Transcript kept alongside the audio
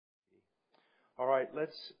All right,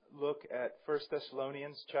 let's look at 1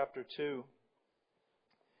 Thessalonians chapter 2.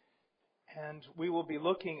 And we will be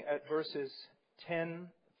looking at verses 10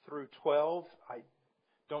 through 12. I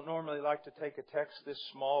don't normally like to take a text this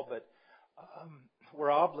small, but we're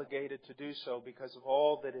obligated to do so because of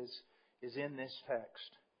all that is in this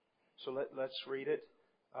text. So let's read it.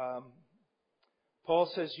 Paul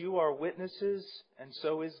says, "You are witnesses, and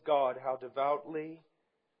so is God, how devoutly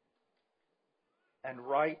and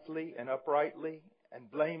rightly and uprightly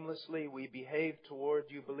and blamelessly we behave toward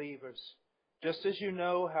you believers. Just as you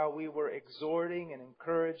know how we were exhorting and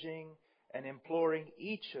encouraging and imploring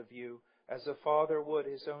each of you as a father would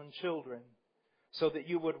his own children, so that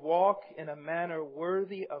you would walk in a manner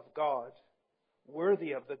worthy of God,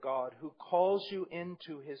 worthy of the God who calls you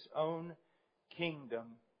into His own kingdom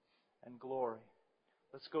and glory."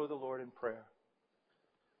 Let's go to the Lord in prayer.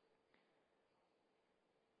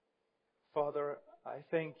 Father, I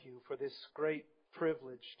thank you for this great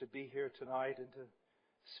privilege to be here tonight and to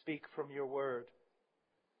speak from your word.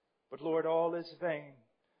 But Lord, all is vain.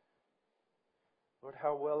 Lord,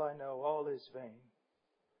 how well I know all is vain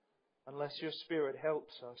unless your Spirit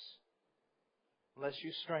helps us, unless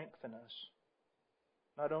you strengthen us.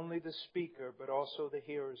 Not only the speaker, but also the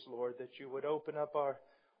hearers, Lord, that you would open up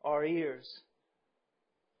our ears,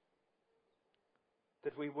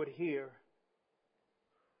 that we would hear,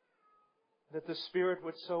 that the Spirit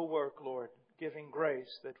would so work, Lord, giving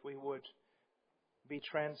grace that we would be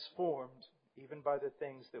transformed even by the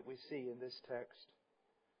things that we see in this text.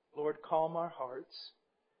 Lord, calm our hearts,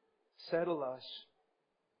 settle us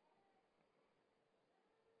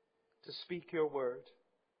to speak your word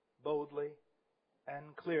boldly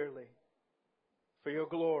and clearly for your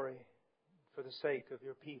glory, for the sake of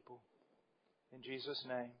your people. In Jesus'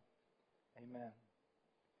 name, amen.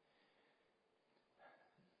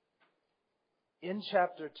 In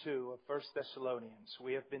chapter 2 of 1 Thessalonians,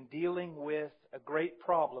 we have been dealing with a great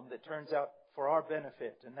problem that turns out for our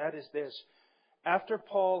benefit, and that is this. After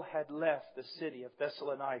Paul had left the city of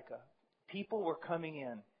Thessalonica, people were coming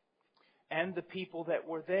in, and the people that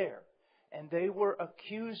were there, and they were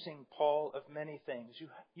accusing Paul of many things.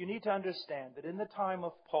 You need to understand that in the time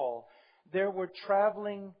of Paul, there were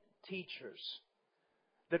traveling teachers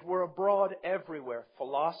that were abroad everywhere.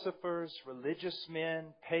 Philosophers, religious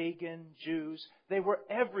men, pagan, Jews. They were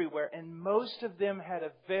everywhere, and most of them had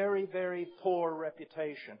a very, very poor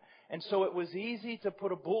reputation. And so it was easy to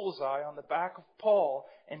put a bullseye on the back of Paul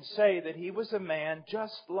and say that he was a man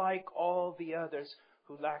just like all the others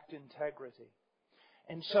who lacked integrity.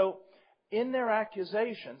 And so in their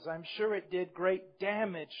accusations, I'm sure it did great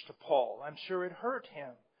damage to Paul. I'm sure it hurt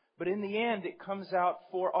him. But in the end, it comes out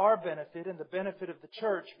for our benefit and the benefit of the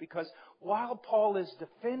church, because while Paul is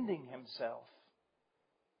defending himself,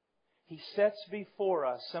 he sets before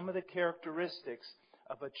us some of the characteristics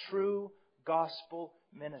of a true gospel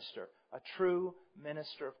minister, a true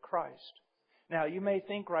minister of Christ. Now, you may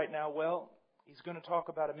think right now, well, he's going to talk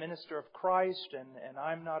about a minister of Christ, and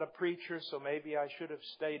I'm not a preacher, so maybe I should have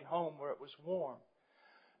stayed home where it was warm.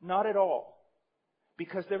 Not at all.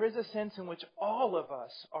 Because there is a sense in which all of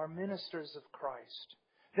us are ministers of Christ.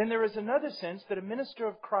 Then there is another sense that a minister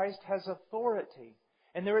of Christ has authority.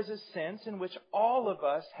 And there is a sense in which all of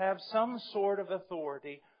us have some sort of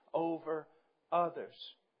authority over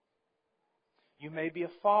others. You may be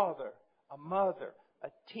a father, a mother, a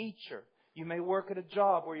teacher. You may work at a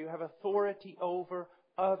job where you have authority over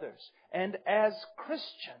others. And as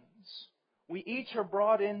Christians, we each are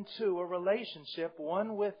brought into a relationship,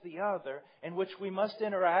 one with the other, in which we must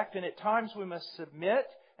interact, and at times we must submit,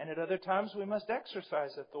 and at other times we must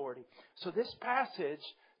exercise authority. So this passage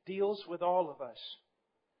deals with all of us.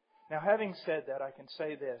 Now, having said that, I can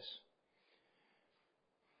say this.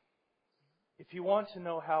 If you want to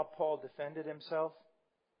know how Paul defended himself,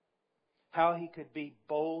 how he could be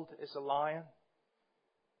bold as a lion,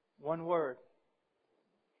 one word.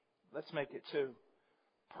 Let's make it two.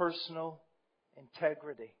 Personal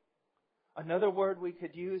integrity. Another word we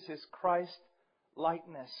could use is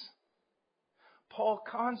Christ-likeness. Paul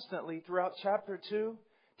constantly throughout chapter 2,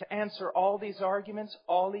 to answer all these arguments,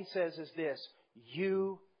 all he says is this: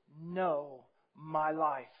 you know my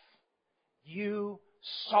life. You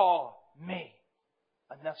saw me.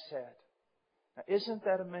 Enough said. Now, isn't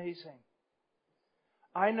that amazing?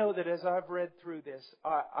 I know that as I've read through this,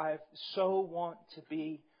 I so want to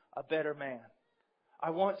be a better man. I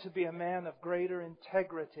want to be a man of greater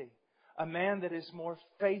integrity, a man that is more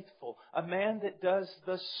faithful, a man that does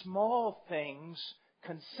the small things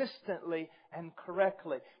consistently and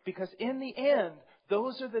correctly. Because in the end,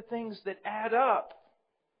 those are the things that add up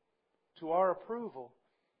to our approval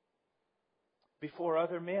before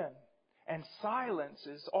other men. and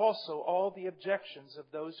silences also all the objections of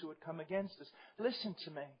those who would come against us. Listen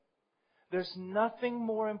to me. There's nothing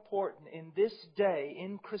more important in this day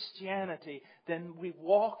in Christianity than we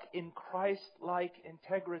walk in Christ-like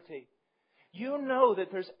integrity. You know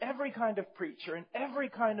that there's every kind of preacher and every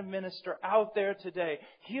kind of minister out there today.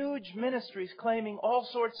 Huge ministries claiming all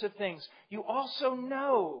sorts of things. You also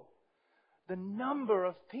know the number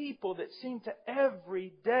of people that seem to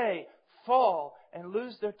every day fall and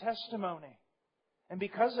lose their testimony. And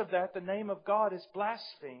because of that, the name of God is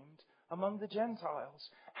blasphemed among the Gentiles.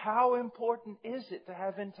 How important is it to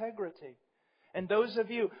have integrity? And those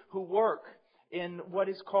of you who work in what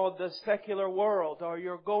is called the secular world, or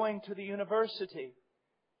you're going to the university,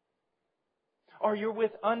 or you're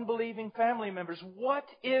with unbelieving family members, what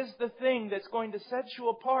is the thing that's going to set you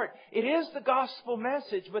apart? It is the gospel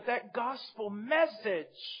message, but that gospel message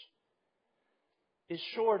is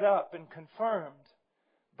shored up and confirmed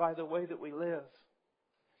by the way that we live.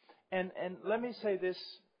 And let me say this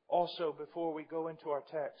also before we go into our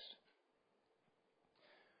text.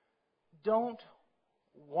 Don't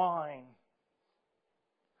whine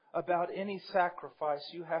about any sacrifice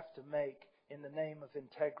you have to make in the name of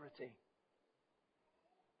integrity.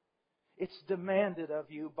 It's demanded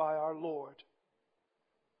of you by our Lord.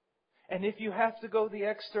 And if you have to go the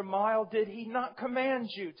extra mile, did He not command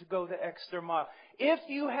you to go the extra mile? If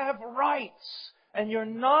you have rights and you're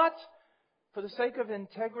not, for the sake of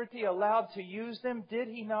integrity, allowed to use them, did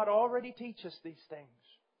He not already teach us these things?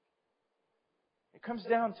 It comes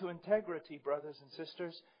down to integrity, brothers and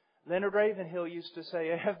sisters. Leonard Ravenhill used to say,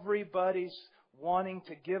 everybody's wanting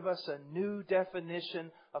to give us a new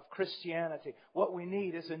definition of Christianity. What we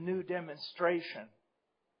need is a new demonstration.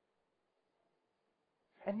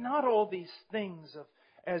 And not all these things of,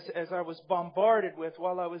 as I was bombarded with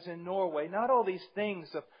while I was in Norway, not all these things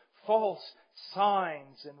of false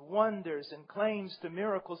signs and wonders and claims to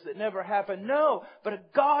miracles that never happen. No, but a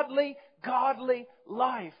godly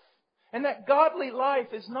life. And that godly life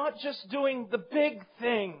is not just doing the big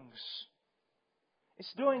things.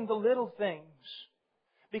 It's doing the little things.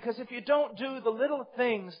 Because if you don't do the little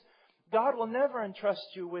things, God will never entrust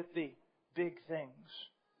you with the big things.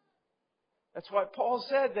 That's why Paul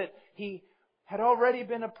said that he had already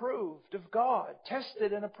been approved of God,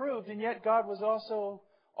 tested and approved, and yet God was also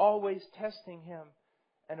always testing him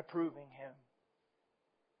and approving him.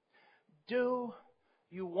 Do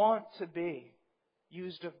you want to be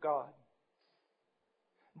used of God?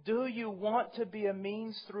 Do you want to be a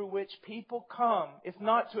means through which people come, if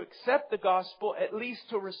not to accept the gospel, at least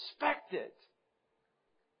to respect it?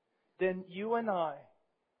 Then you and I,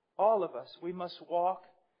 all of us, we must walk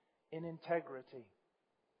in integrity.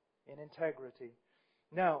 In integrity.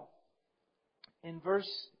 Now, in verse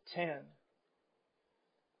 10,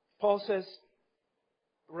 Paul says,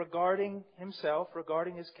 regarding himself,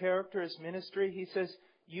 regarding his character, his ministry, he says,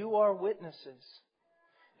 you are witnesses.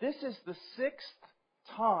 This is the sixth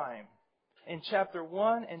time in chapter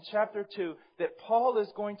 1 and chapter 2 that Paul is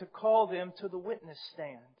going to call them to the witness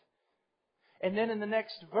stand. And then in the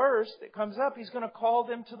next verse that comes up, he's going to call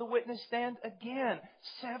them to the witness stand again,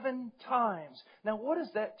 7 times. Now, what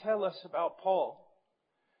does that tell us about Paul?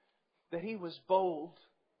 That he was bold.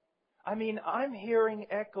 I mean, I'm hearing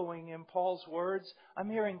echoing in Paul's words, I'm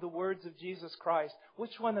hearing the words of Jesus Christ.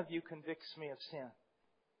 Which one of you convicts me of sin?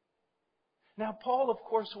 Now, Paul, of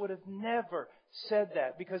course, would have never said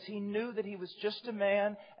that because he knew that he was just a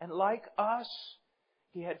man, and like us,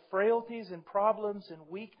 he had frailties and problems and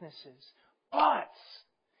weaknesses. But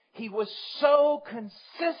he was so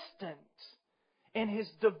consistent in his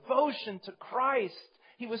devotion to Christ.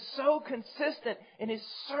 He was so consistent in his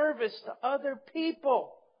service to other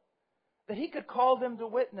people that he could call them to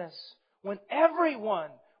witness when everyone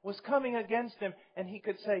was coming against him. And he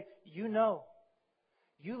could say, you know,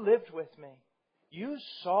 you lived with me. You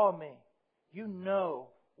saw me. You know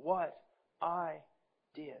what I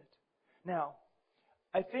did. Now,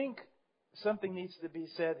 I think something needs to be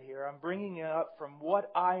said here. I'm bringing it up from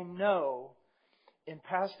what I know in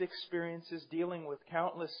past experiences dealing with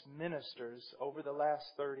countless ministers over the last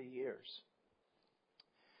 30 years.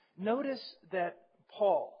 Notice that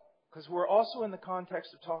Paul, because we're also in the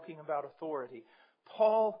context of talking about authority,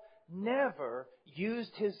 Paul never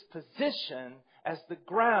used his position as the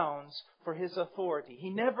grounds for his authority. He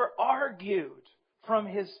never argued from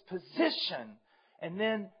his position and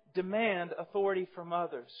then demand authority from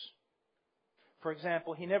others. For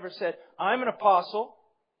example, he never said, I'm an apostle,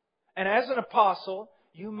 and as an apostle,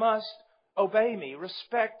 you must obey me,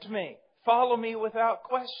 respect me, follow me without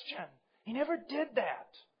question. He never did that.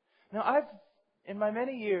 Now, in my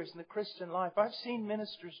many years in the Christian life, I've seen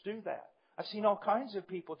ministers do that. I've seen all kinds of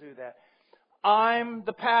people do that. I'm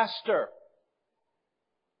the pastor.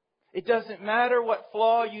 It doesn't matter what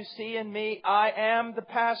flaw you see in me. I am the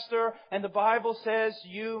pastor. And the Bible says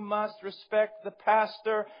you must respect the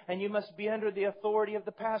pastor and you must be under the authority of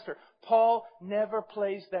the pastor. Paul never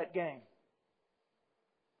plays that game.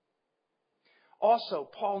 Also,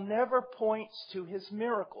 Paul never points to his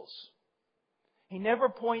miracles. He never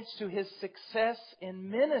points to his success in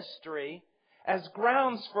ministry as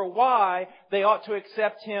grounds for why they ought to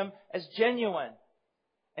accept him as genuine.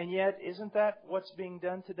 And yet, isn't that what's being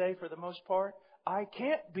done today for the most part? I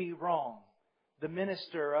can't be wrong. The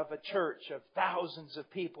minister of a church of thousands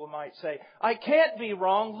of people might say, I can't be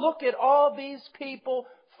wrong. Look at all these people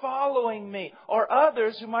following me. Or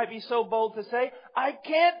others who might be so bold to say, I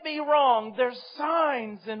can't be wrong. There's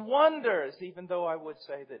signs and wonders, even though I would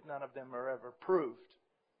say that none of them are ever proved.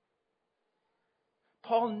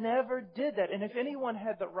 Paul never did that. And if anyone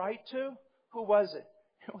had the right to, who was it?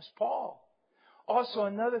 It was Paul. Also,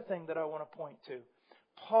 another thing that I want to point to.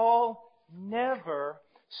 Paul never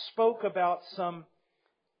spoke about some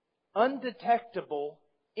undetectable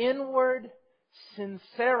inward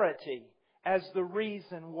sincerity as the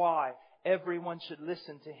reason why everyone should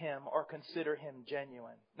listen to him or consider him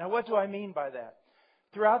genuine. Now, what do I mean by that?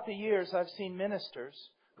 Throughout the years, I've seen ministers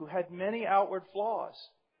who had many outward flaws.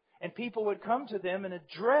 And people would come to them and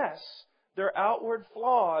address their outward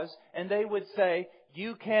flaws, and they would say,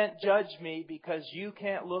 you can't judge me because you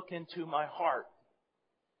can't look into my heart.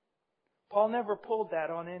 Paul never pulled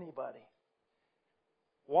that on anybody.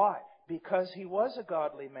 Why? Because he was a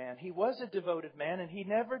godly man. He was a devoted man, and he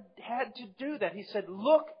never had to do that. He said,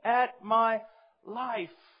 look at my life.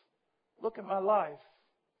 Look at my life.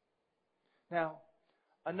 Now,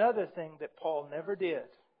 another thing that Paul never did,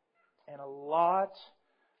 and a lot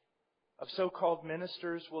of so-called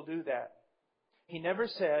ministers will do that. He never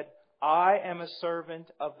said, I am a servant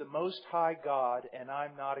of the Most High God and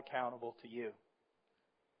I'm not accountable to you.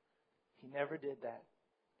 He never did that.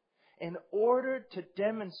 In order to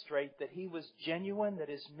demonstrate that he was genuine, that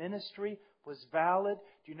his ministry was valid,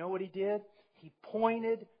 do you know what he did? He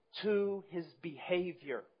pointed to his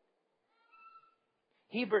behavior.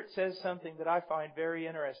 Hebert says something that I find very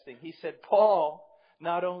interesting. He said, Paul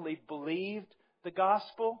not only believed the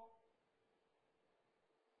gospel,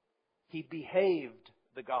 he behaved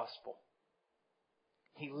the gospel.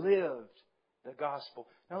 He lived the gospel.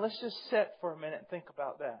 Now let's just sit for a minute and think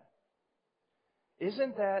about that.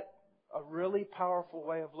 Isn't that a really powerful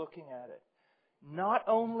way of looking at it? Not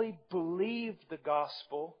only believed the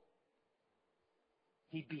gospel,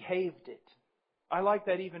 he behaved it. I like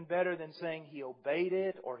that even better than saying he obeyed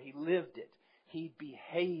it or he lived it. He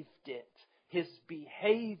behaved it. His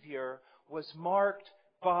behavior was marked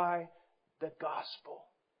by the gospel.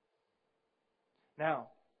 Now,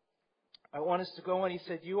 I want us to go on. He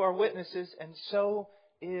said, you are witnesses, and so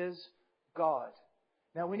is God.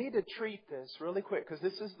 Now, we need to treat this really quick, because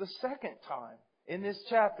this is the second time in this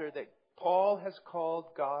chapter that Paul has called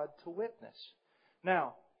God to witness.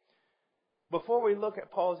 Now, before we look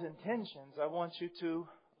at Paul's intentions, I want you to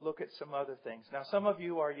look at some other things. Now, some of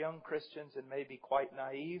you are young Christians and may be quite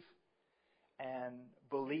naive and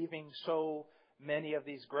believing so many of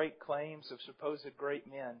these great claims of supposed great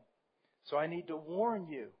men. So I need to warn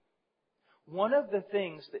you. One of the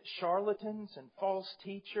things that charlatans and false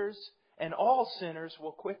teachers and all sinners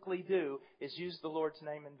will quickly do is use the Lord's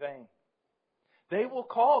name in vain. They will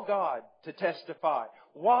call God to testify.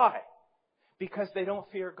 Why? Because they don't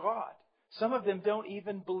fear God. Some of them don't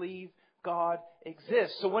even believe God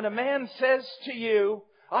exists. So when a man says to you,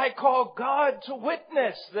 I call God to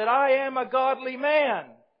witness that I am a godly man,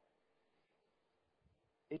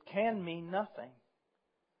 it can mean nothing.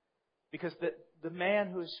 Because the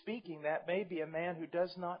man who is speaking that may be a man who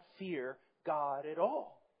does not fear God at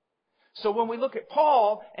all. So when we look at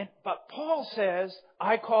Paul, but Paul says,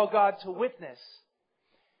 I call God to witness.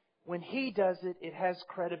 When he does it, it has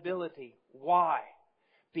credibility. Why?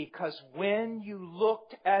 Because when you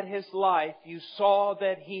looked at his life, you saw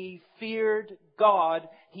that he feared God.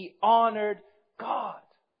 He honored God.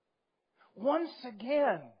 Once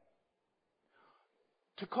again,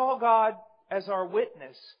 to call God as our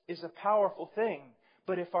witness is a powerful thing.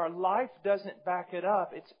 But if our life doesn't back it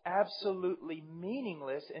up, it's absolutely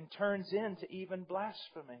meaningless and turns into even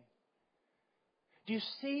blasphemy. Do you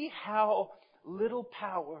see how little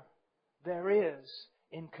power there is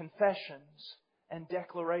in confessions and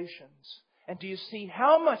declarations? And do you see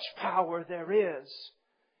how much power there is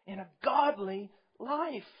in a godly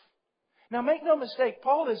life? Now make no mistake,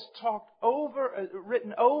 Paul has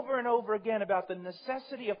written over and over again about the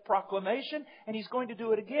necessity of proclamation, and he's going to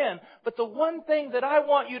do it again. But the one thing that I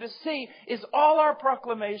want you to see is all our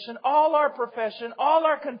proclamation, all our profession, all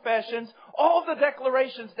our confessions, all the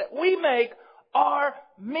declarations that we make are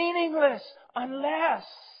meaningless unless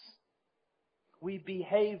we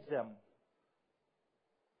behave them.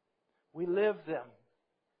 We live them.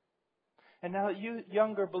 And now you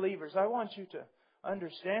younger believers, I want you to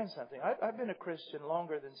understand something. I've been a Christian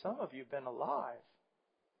longer than some of you have been alive.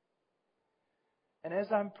 And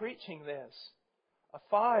as I'm preaching this, a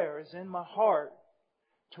fire is in my heart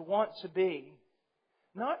to want to be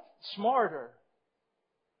not smarter,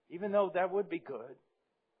 even though that would be good.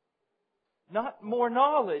 Not more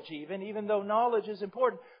knowledge even though knowledge is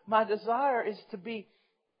important. My desire is to be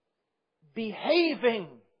behaving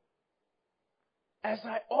as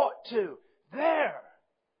I ought to. There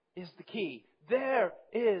is the key. There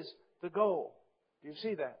is the goal. Do you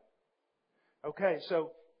see that? Okay,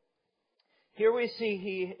 so here we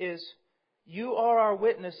see you are our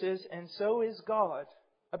witnesses, and so is God.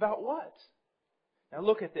 About what? Now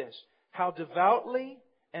look at this. How devoutly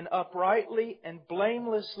and uprightly and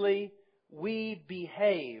blamelessly we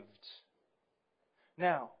behaved.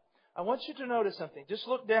 Now, I want you to notice something. Just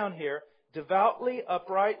look down here. Devoutly,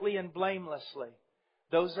 uprightly, and blamelessly.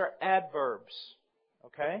 Those are adverbs.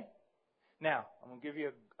 Okay? Now, I'm going to give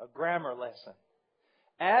you a grammar lesson.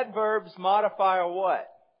 Adverbs modify a what?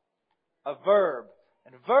 A verb.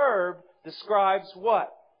 And a verb describes what?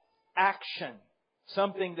 Action.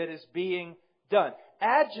 Something that is being done.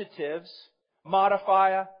 Adjectives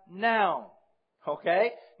modify a noun.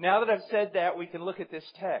 Okay? Now that I've said that, we can look at this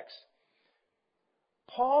text.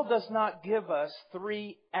 Paul does not give us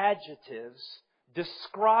 3 adjectives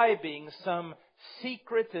describing some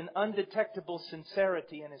secret and undetectable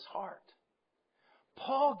sincerity in his heart.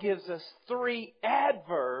 Paul gives us 3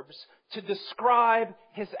 adverbs to describe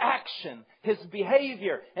his action, his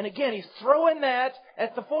behavior. And again, he's throwing that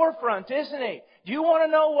at the forefront, isn't he? Do you want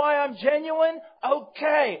to know why I'm genuine?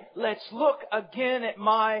 Okay, let's look again at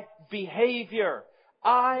my behavior.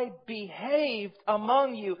 I behaved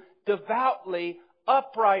among you devoutly,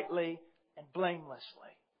 uprightly, and blamelessly.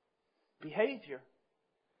 Behavior.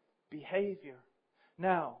 Behavior.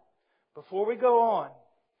 Now, before we go on,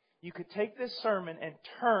 you could take this sermon and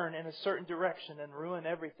turn in a certain direction and ruin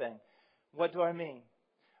everything. What do I mean?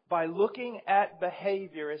 By looking at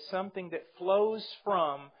behavior as something that flows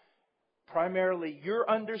from primarily your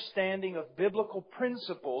understanding of biblical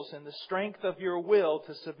principles and the strength of your will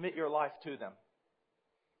to submit your life to them.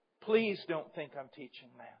 Please don't think I'm teaching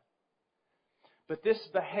that. But this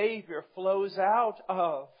behavior flows out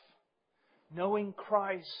of knowing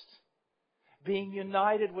Christ, being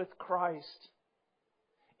united with Christ,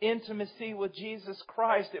 intimacy with Jesus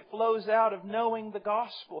Christ. It flows out of knowing the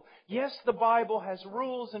gospel. Yes, the Bible has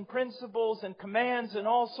rules and principles and commands and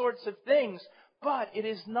all sorts of things, but it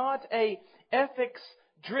is not a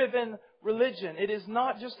ethics-driven religion. It is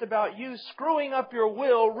not just about you screwing up your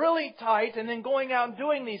will really tight and then going out and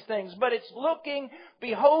doing these things. But it's looking,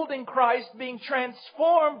 beholding Christ, being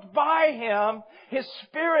transformed by Him, His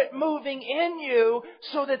Spirit moving in you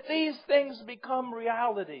so that these things become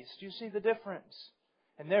realities. Do you see the difference?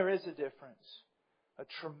 And there is a difference. A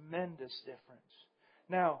tremendous difference.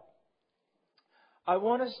 Now, I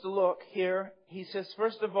want us to look here. He says,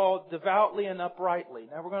 first of all, devoutly and uprightly.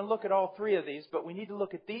 Now, we're going to look at all 3 of these, but we need to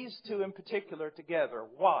look at these 2 in particular together.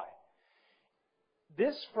 Why?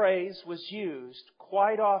 This phrase was used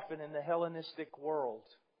quite often in the Hellenistic world,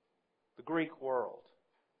 the Greek world.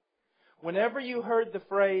 Whenever you heard the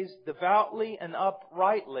phrase devoutly and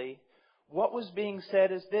uprightly, what was being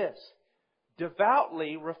said is this.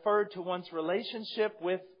 Devoutly referred to one's relationship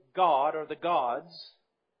with God or the gods,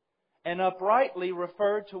 and uprightly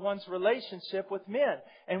referred to one's relationship with men.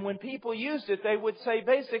 And when people used it, they would say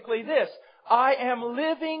basically this: I am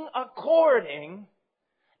living according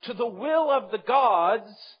to the will of the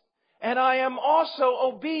gods, and I am also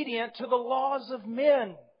obedient to the laws of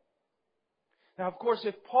men. Now, of course,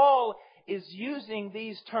 if Paul is using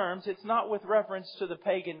these terms, it's not with reference to the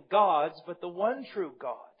pagan gods, but the one true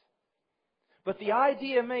God. But the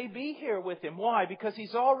idea may be here with him. Why? Because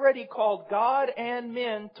he's already called God and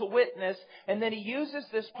men to witness. And then he uses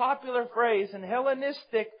this popular phrase in the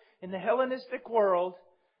Hellenistic world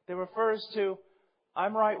that refers to,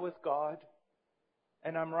 I'm right with God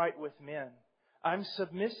and I'm right with men. I'm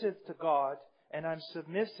submissive to God and I'm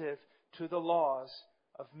submissive to the laws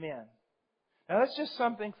of men. Now that's just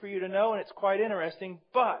something for you to know, and it's quite interesting.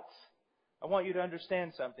 But I want you to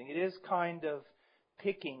understand something. It is kind of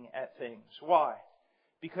picking at things. Why?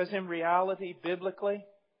 Because in reality, biblically,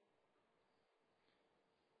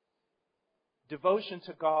 Devotion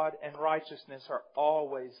to God and righteousness are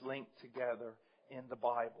always linked together in the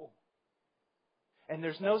Bible. And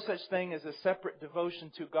there's no such thing as a separate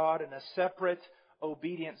devotion to God and a separate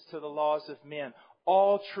obedience to the laws of men.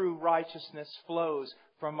 All true righteousness flows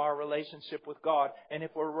from our relationship with God. And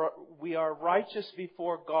if we are righteous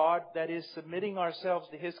before God, that is, submitting ourselves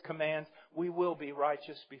to His commands, we will be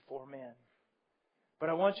righteous before men. But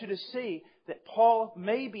I want you to see that Paul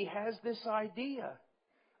maybe has this idea,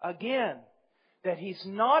 again, that he's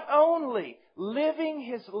not only living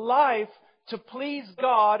his life to please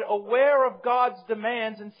God, aware of God's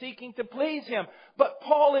demands and seeking to please Him, but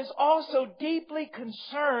Paul is also deeply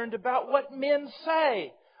concerned about what men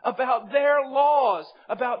say, about their laws,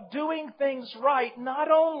 about doing things right, not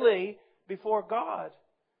only before God,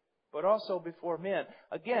 but also before men.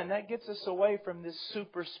 Again, that gets us away from this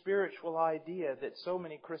super spiritual idea that so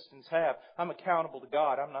many Christians have. I'm accountable to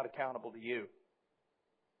God, I'm not accountable to you.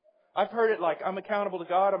 I've heard it like, I'm accountable to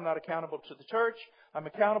God, I'm not accountable to the church. I'm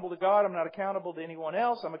accountable to God, I'm not accountable to anyone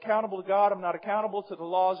else. I'm accountable to God, I'm not accountable to the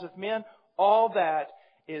laws of men. All that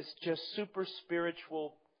is just super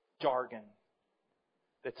spiritual jargon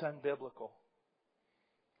that's unbiblical.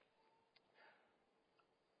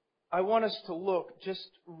 I want us to look just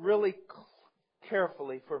really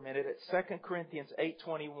carefully for a minute at 2 Corinthians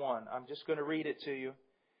 8:21. I'm just going to read it to you.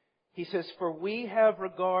 He says, "For we have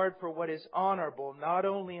regard for what is honorable, not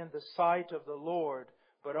only in the sight of the Lord,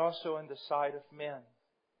 but also in the sight of men."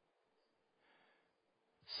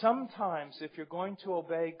 Sometimes, if you're going to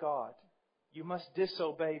obey God, you must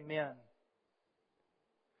disobey men.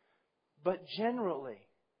 But generally,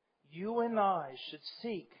 you and I should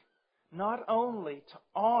seek not only to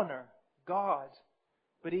honor God,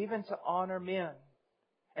 but even to honor men.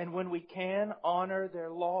 And when we can, honor their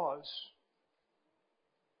laws.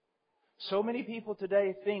 So many people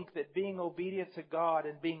today think that being obedient to God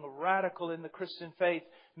and being radical in the Christian faith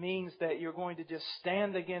means that you're going to just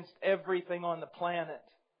stand against everything on the planet.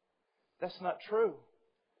 That's not true.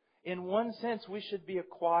 In one sense, we should be a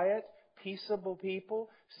quiet, peaceable people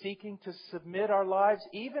seeking to submit our lives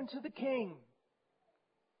even to the King.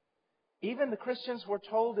 Even the Christians were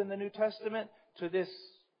told in the New Testament to this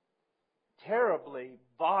terribly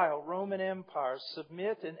vile Roman Empire,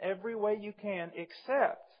 submit in every way you can,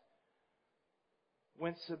 except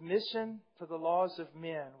when submission to the laws of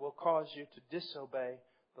men will cause you to disobey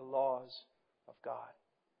the laws of God.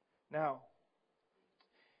 Now,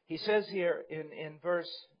 he says here in verse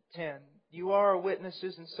 10, "You are our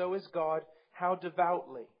witnesses, and so is God, how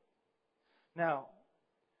devoutly." Now,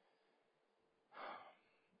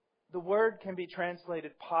 the word can be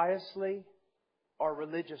translated piously or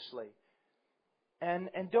religiously.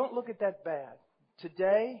 And don't look at that bad.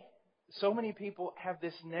 Today, so many people have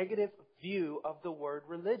this negative view of the word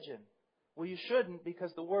religion. Well, you shouldn't,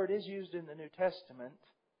 because the word is used in the New Testament.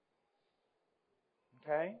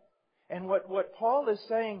 Okay? And what Paul is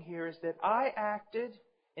saying here is that I acted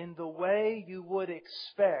in the way you would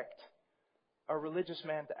expect a religious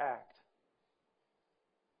man to act.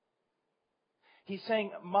 He's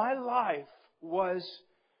saying my life was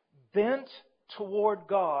bent toward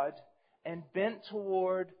God and bent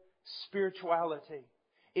toward spirituality.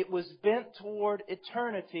 It was bent toward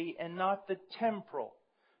eternity and not the temporal.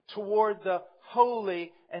 Toward the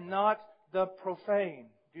holy and not the profane.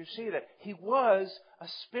 Do you see that? He was a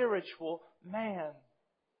spiritual man.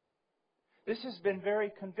 This has been very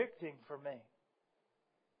convicting for me.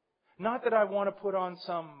 Not that I want to put on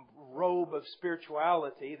some robe of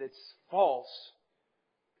spirituality that's false.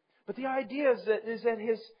 But the idea is that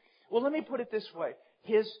his, well, let me put it this way.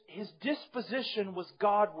 His disposition was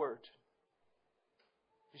Godward.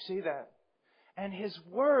 You see that? And his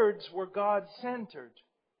words were God-centered.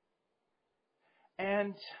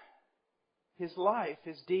 And his life,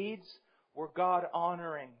 his deeds, were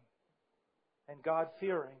God-honoring and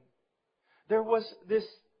God-fearing. There was this,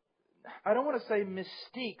 I don't want to say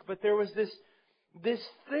mystique, but there was this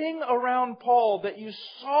thing around Paul that you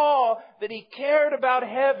saw that he cared about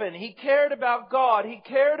heaven, he cared about God, he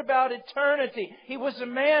cared about eternity. He was a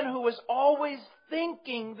man who was always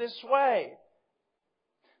thinking this way.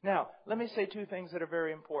 Now, let me say two things that are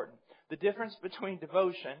very important. The difference between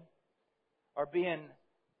devotion, or being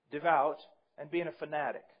devout, and being a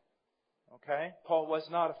fanatic. Okay? Paul was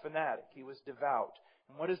not a fanatic. He was devout.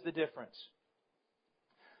 And what is the difference?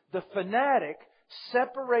 The fanatic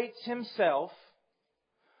separates himself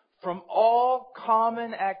from all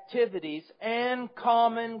common activities and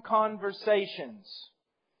common conversations.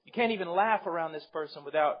 You can't even laugh around this person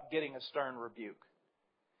without getting a stern rebuke.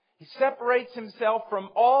 He separates himself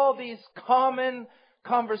from all these common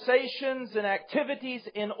conversations and activities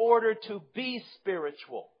in order to be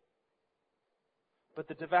spiritual. But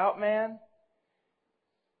the devout man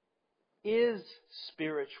is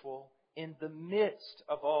spiritual in the midst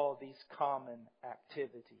of all these common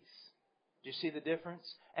activities. Do you see the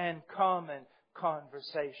difference? And common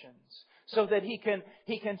conversations. So that he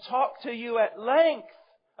can talk to you at length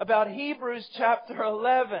about Hebrews chapter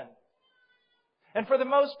 11. And for the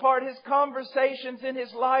most part, his conversations in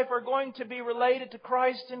his life are going to be related to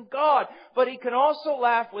Christ and God. But he can also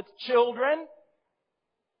laugh with children.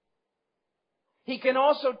 He can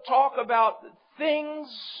also talk about things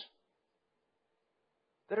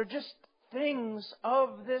that are just things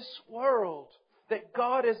of this world that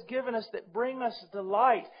God has given us that bring us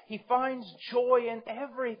delight. He finds joy in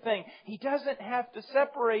everything. He doesn't have to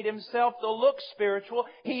separate himself to look spiritual.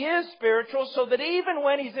 He is spiritual so that even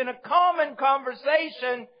when he's in a common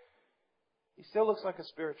conversation, he still looks like a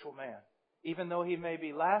spiritual man. Even though he may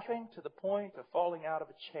be laughing to the point of falling out of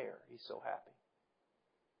a chair. He's so happy.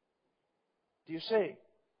 Do you see?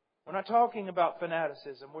 We're not talking about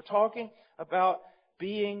fanaticism. We're talking about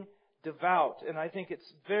being devout. And I think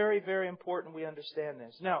it's very, very important we understand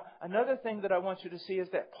this. Now, another thing that I want you to see is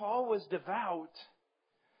that Paul was devout,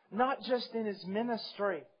 not just in his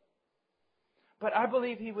ministry, but I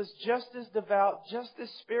believe he was just as devout, just as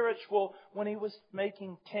spiritual when he was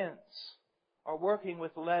making tents or working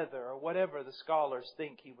with leather or whatever the scholars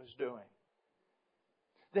think he was doing.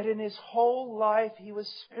 That in his whole life he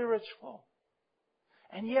was spiritual.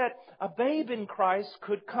 And yet, a babe in Christ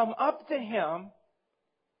could come up to him,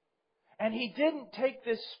 and he didn't take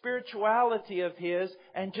this spirituality of his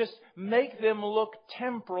and just make them look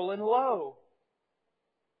temporal and low.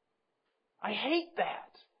 I hate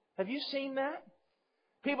that. Have you seen that?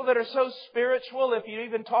 People that are so spiritual, if you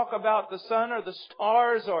even talk about the sun or the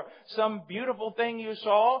stars or some beautiful thing you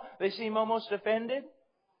saw, they seem almost offended.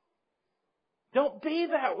 Don't be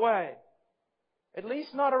that way. At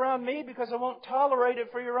least not around me, because I won't tolerate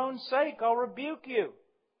it for your own sake. I'll rebuke you.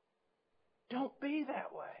 Don't be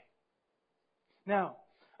that way. Now,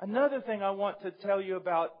 another thing I want to tell you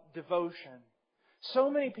about devotion. So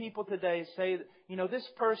many people today say, this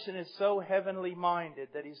person is so heavenly minded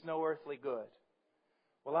that he's no earthly good.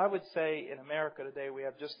 Well, I would say in America today we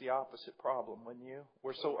have just the opposite problem, wouldn't you?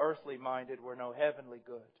 We're so earthly minded, we're no heavenly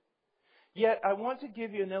good. Yet, I want to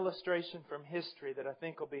give you an illustration from history that I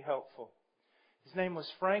think will be helpful. His name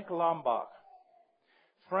was Frank Lombach.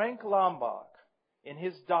 Frank Lombach, in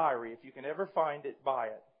his diary, if you can ever find it, buy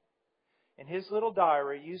it. In his little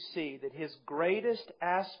diary, you see that his greatest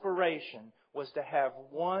aspiration was to have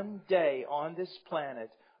one day on this planet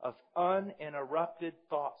of uninterrupted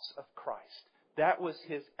thoughts of Christ. That was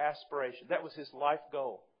his aspiration. That was his life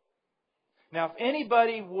goal. Now, if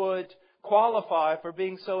anybody would qualify for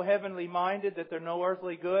being so heavenly minded that they're no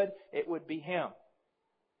earthly good, it would be him.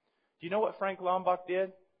 Do you know what Frank Lombach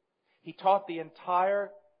did? He taught the entire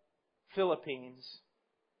Philippines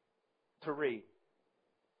to read.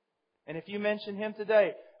 And if you mention him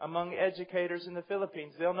today among educators in the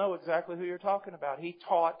Philippines, they'll know exactly who you're talking about. He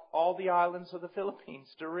taught all the islands of the Philippines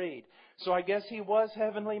to read. So I guess he was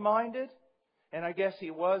heavenly minded, and I guess he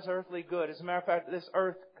was earthly good. As a matter of fact, this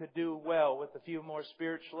earth could do well with a few more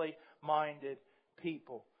spiritually minded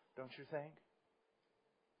people, don't you think?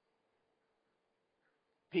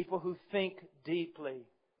 People who think deeply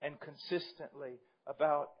and consistently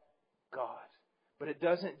about God. But it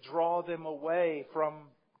doesn't draw them away from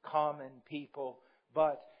common people,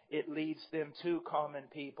 but it leads them to common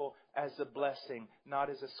people as a blessing, not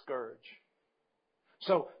as a scourge.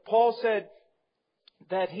 So Paul said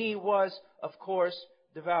that he was, of course,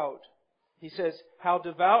 devout. He says, how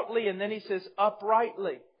devoutly, and then he says,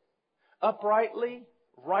 uprightly. Uprightly,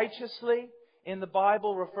 righteously, in the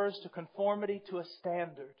Bible refers to conformity to a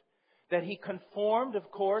standard. That he conformed, of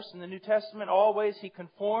course, in the New Testament always, he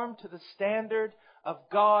conformed to the standard of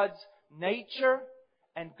God's nature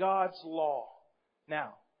and God's law.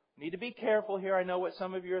 Now, we need to be careful here. I know what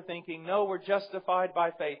some of you are thinking. No, we're justified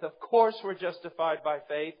by faith. Of course we're justified by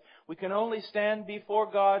faith. We can only stand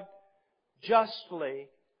before God justly,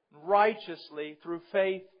 righteously, through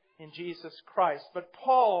faith in Jesus Christ. But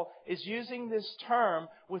Paul is using this term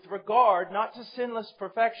with regard not to sinless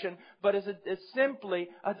perfection, but as simply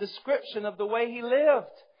a description of the way he lived.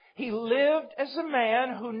 He lived as a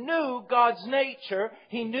man who knew God's nature,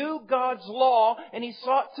 he knew God's law, and he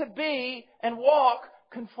sought to be and walk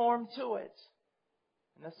conformed to it.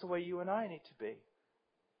 And that's the way you and I need to be.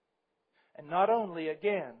 And not only,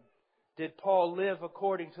 again, did Paul live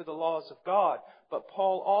according to the laws of God, but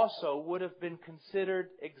Paul also would have been considered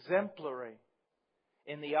exemplary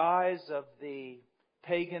in the eyes of the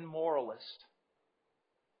pagan moralist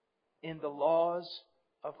in the laws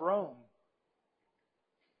of Rome.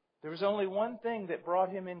 There was only one thing that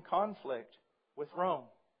brought him in conflict with Rome.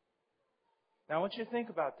 Now I want you to think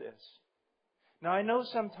about this. Now I know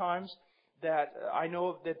sometimes that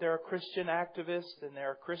there are Christian activists and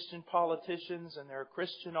there are Christian politicians and there are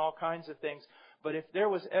Christian all kinds of things. But if there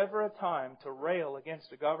was ever a time to rail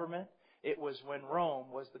against a government, it was when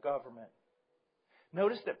Rome was the government.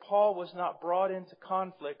 Notice that Paul was not brought into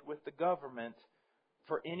conflict with the government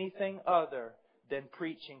for anything other than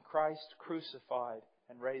preaching Christ crucified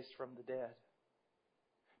and raised from the dead.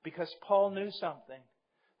 Because Paul knew something.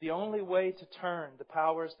 The only way to turn the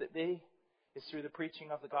powers that be is through the preaching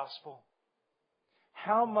of the gospel.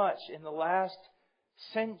 How much in the last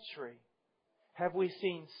century have we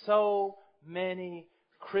seen so many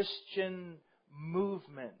Christian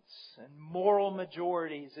movements and moral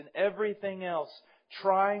majorities and everything else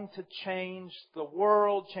trying to change the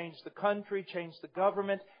world, change the country, change the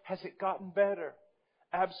government? Has it gotten better?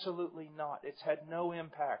 Absolutely not. It's had no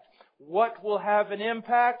impact. What will have an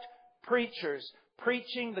impact? Preachers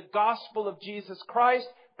preaching the gospel of Jesus Christ.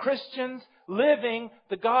 Christians living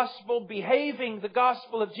the gospel, behaving the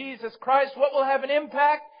gospel of Jesus Christ. What will have an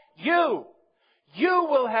impact? You. You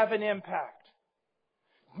will have an impact.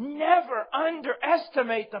 Never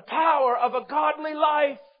underestimate the power of a godly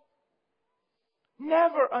life.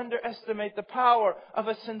 Never underestimate the power of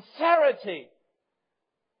a sincerity.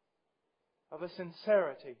 Of a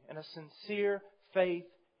sincerity and a sincere faith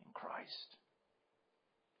in Christ.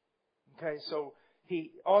 Okay, so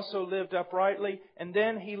he also lived uprightly, and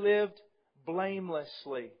then he lived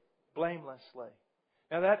blamelessly. Blamelessly.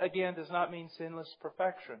 Now that again does not mean sinless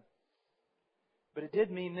perfection. But it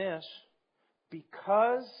did mean this.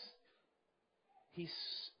 Because he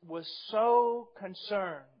was so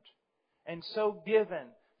concerned and so given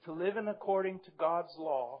to living according to God's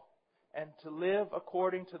law and to live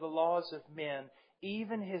according to the laws of men,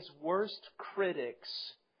 even his worst critics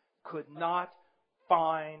could not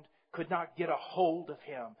get a hold of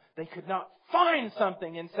him. They could not find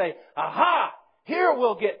something and say, aha, here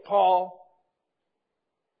we'll get Paul.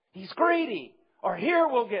 He's greedy. Or here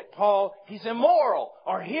we'll get Paul. He's immoral.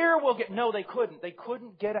 Or here we'll get... No, they couldn't. They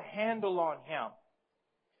couldn't get a handle on him.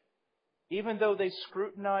 Even though they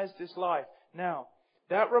scrutinized his life. Now,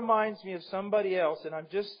 that reminds me of somebody else, and I'm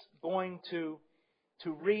just going to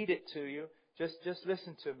read it to you. Just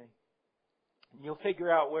listen to me. And you'll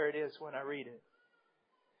figure out where it is when I read it.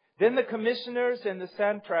 Then the commissioners and the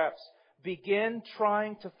satraps began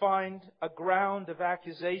trying to find a ground of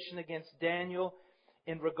accusation against Daniel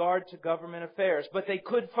in regard to government affairs. But they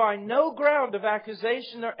could find no ground of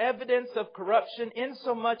accusation or evidence of corruption,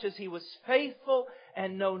 insomuch as he was faithful,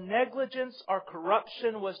 and no negligence or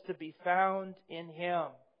corruption was to be found in him.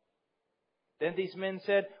 Then these men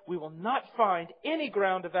said, we will not find any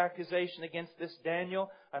ground of accusation against this Daniel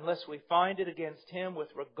unless we find it against him with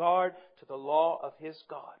regard to the law of his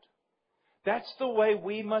God. That's the way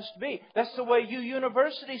we must be. That's the way you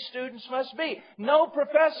university students must be. No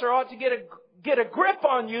professor ought to get a grip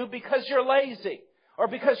on you because you're lazy or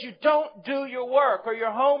because you don't do your work or your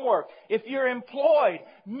homework. If you're employed,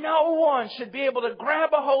 no one should be able to grab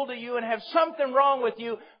a hold of you and have something wrong with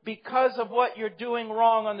you because of what you're doing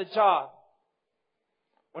wrong on the job.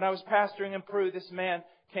 When I was pastoring in Peru, this man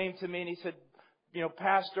came to me and he said,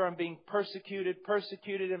 Pastor, I'm being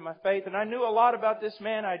persecuted in my faith. And I knew a lot about this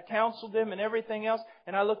man. I'd counseled him and everything else.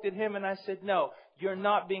 And I looked at him and I said, no, you're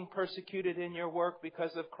not being persecuted in your work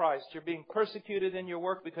because of Christ. You're being persecuted in your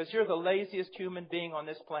work because you're the laziest human being on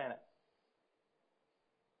this planet.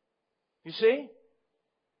 You see?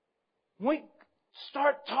 We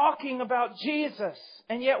start talking about Jesus,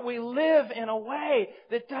 and yet we live in a way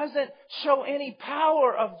that doesn't show any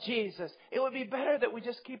power of Jesus. It would be better that we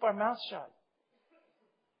just keep our mouths shut.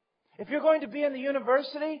 If you're going to be in the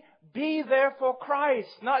university, be there for Christ.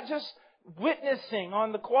 Not just witnessing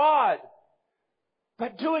on the quad,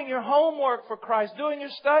 but doing your homework for Christ, doing your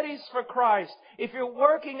studies for Christ. If you're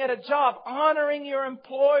working at a job, honoring your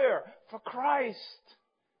employer for Christ.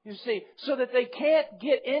 You see, so that they can't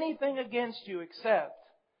get anything against you except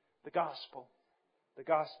the gospel. The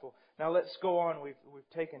gospel. Now let's go on. We've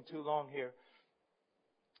taken too long here.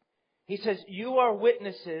 He says, you are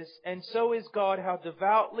witnesses, and so is God, how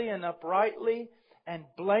devoutly and uprightly and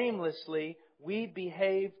blamelessly we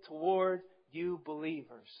behave toward you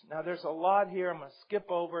believers. Now there's a lot here. I'm going to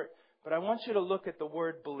skip over it, but I want you to look at the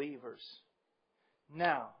word believers.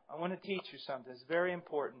 Now, I want to teach you something. It's very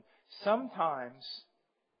important. Sometimes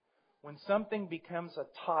when something becomes a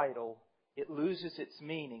title, it loses its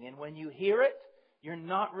meaning. And when you hear it, you're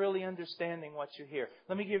not really understanding what you hear.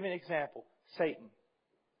 Let me give you an example. Satan.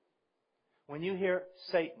 When you hear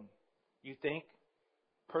Satan, you think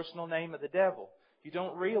personal name of the devil. you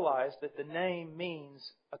don't realize that the name means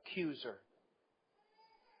accuser.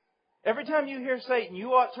 Every time you hear Satan, you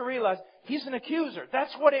ought to realize he's an accuser.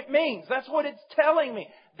 That's what it means. That's what it's telling me.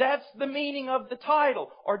 That's the meaning of the title,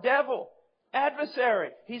 or devil. Adversary.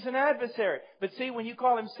 He's an adversary. But see, when you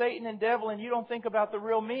call him Satan and devil and you don't think about the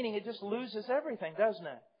real meaning, it just loses everything, doesn't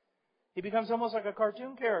it? He becomes almost like a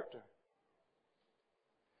cartoon character.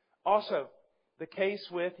 Also, the case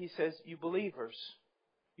with, he says, you believers.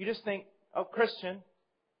 You just think, oh, Christian.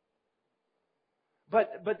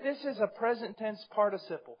 But this is a present tense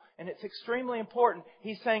participle, and it's extremely important.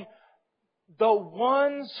 He's saying, the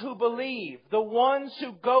ones who believe, the ones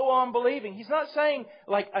who go on believing. He's not saying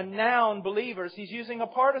like a noun, believers. He's using a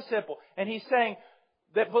participle. And he's saying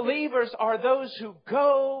that believers are those who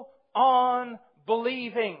go on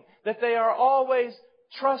believing. That they are always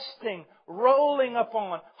trusting, rolling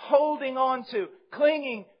upon, holding on to,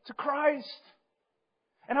 clinging to Christ.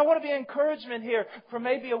 And I want to be encouragement here for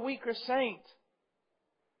maybe a weaker saint.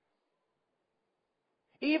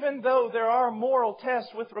 Even though there are moral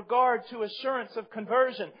tests with regard to assurance of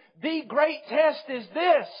conversion, the great test is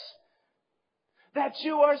this: that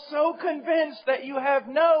you are so convinced that you have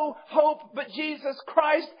no hope but Jesus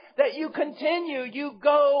Christ, that you continue, you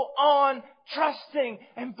go on trusting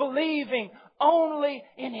and believing only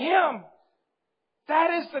in Him.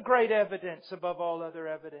 That is the great evidence above all other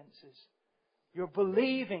evidences. You're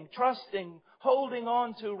believing, trusting, holding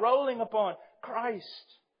on to, rolling upon Christ.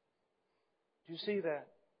 Do you see that?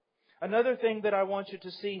 Another thing that I want you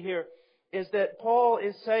to see here is that Paul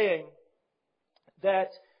is saying that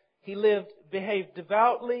he behaved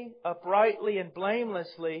devoutly, uprightly, and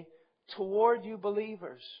blamelessly toward you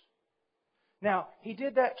believers. Now, he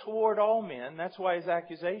did that toward all men. That's why the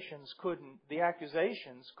accusations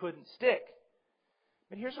couldn't stick.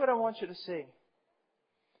 But here's what I want you to see.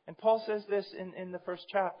 And Paul says this in the first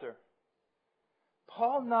chapter.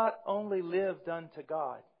 Paul not only lived unto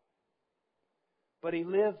God, but he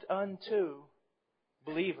lived unto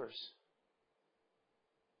believers.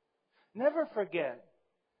 Never forget,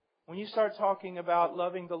 when you start talking about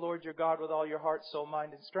loving the Lord your God with all your heart, soul,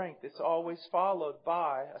 mind, and strength, it's always followed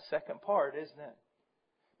by a second part, isn't it?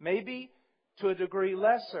 Maybe to a degree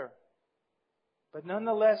lesser, but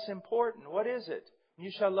nonetheless important. What is it?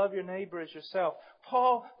 You shall love your neighbor as yourself.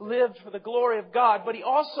 Paul lived for the glory of God, but he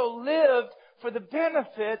also lived for the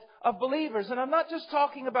benefit of believers. And I'm not just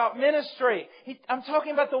talking about ministry. I'm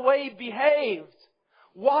talking about the way he behaved.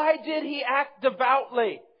 Why did he act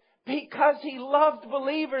devoutly? Because he loved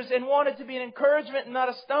believers and wanted to be an encouragement and not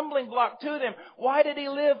a stumbling block to them. Why did he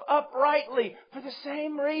live uprightly? For the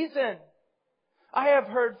same reason. I have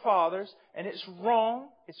heard fathers, and it's wrong,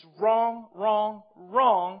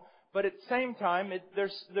 but at the same time,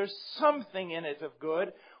 there's something in it of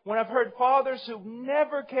good. When I've heard fathers who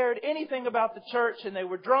never cared anything about the church and they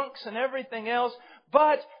were drunks and everything else,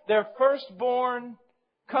 but their firstborn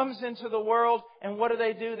comes into the world, and what do?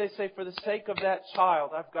 They say, for the sake of that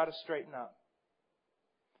child, I've got to straighten up.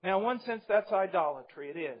 Now, in one sense, that's idolatry.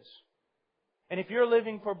 It is. And if you're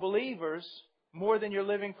living for believers more than you're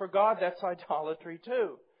living for God, that's idolatry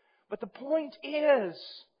too. But the point is,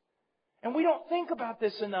 and we don't think about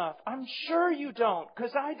this enough. I'm sure you don't,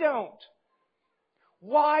 because I don't.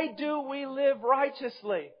 Why do we live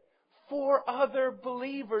righteously? For other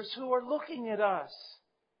believers who are looking at us.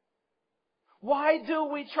 Why do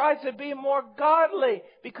we try to be more godly?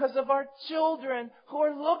 Because of our children who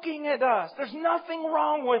are looking at us. There's nothing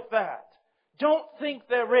wrong with that. Don't think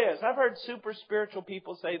there is. I've heard super spiritual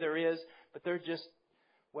people say there is, but they're just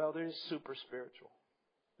super spiritual.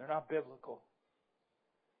 They're not biblical.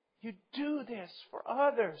 You do this for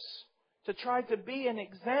others to try to be an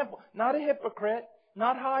example. Not a hypocrite,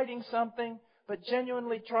 not hiding something, but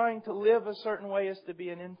genuinely trying to live a certain way as to be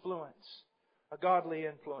an influence, a godly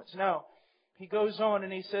influence. Now, he goes on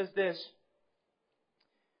and he says this,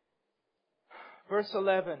 verse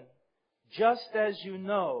 11, just as you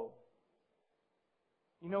know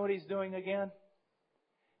what he's doing again?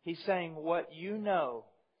 He's saying what you know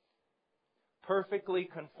perfectly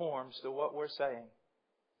conforms to what we're saying.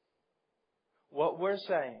 What we're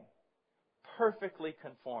saying perfectly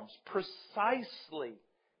conforms, precisely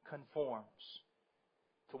conforms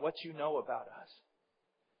to what you know about us.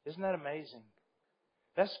 Isn't that amazing?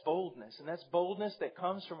 That's boldness, and that's boldness that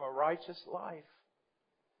comes from a righteous life.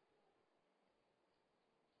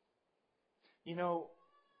 You know,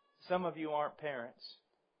 some of you aren't parents.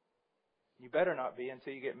 You better not be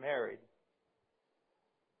until you get married.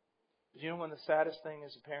 But you know when the saddest thing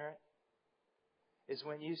as a parent is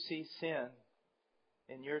when you see sin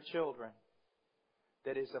in your children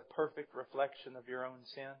that is a perfect reflection of your own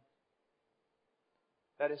sin.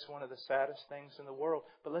 That is one of the saddest things in the world.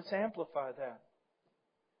 But let's amplify that.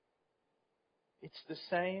 It's the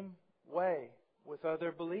same way with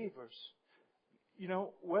other believers. You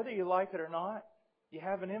know, whether you like it or not, you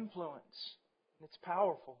have an influence. It's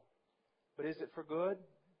powerful. But is it for good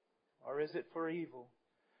or is it for evil?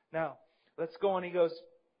 Now, let's go on. He goes,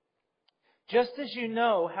 just as you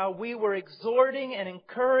know how we were exhorting and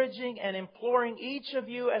encouraging and imploring each of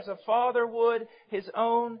you as a father would his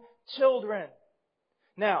own children.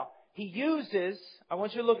 Now, he uses, I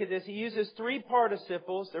want you to look at this, he uses 3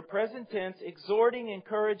 participles. They're present tense, exhorting,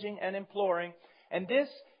 encouraging, and imploring. And this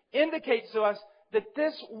indicates to us that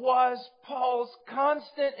this was Paul's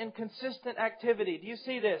constant and consistent activity. Do you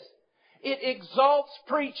see this? It exalts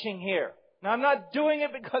preaching here. Now, I'm not doing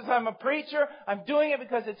it because I'm a preacher. I'm doing it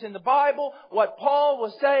because it's in the Bible. What Paul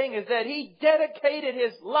was saying is that he dedicated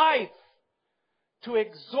his life to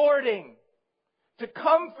exhorting, to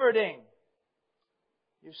comforting,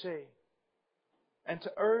 you see, and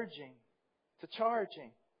to urging, to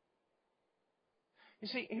charging. You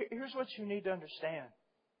see, here's what you need to understand.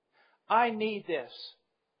 I need this.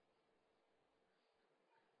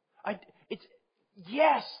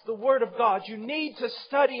 Yes, the Word of God. You need to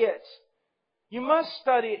study it. You must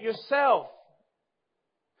study it yourself.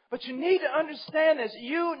 But you need to understand this.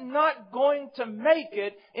 You're not going to make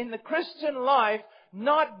it in the Christian life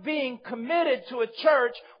not being committed to a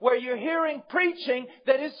church where you're hearing preaching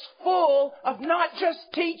that is full of not just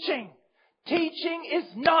teaching. Teaching is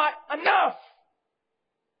not enough.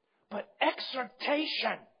 But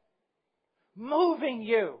exhortation. Moving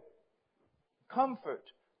you.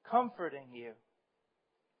 Comforting you.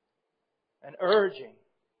 And urging.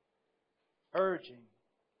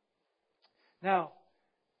 Now,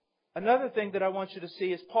 another thing that I want you to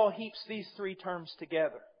see is Paul heaps these 3 terms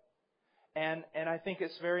together. And I think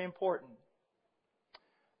it's very important.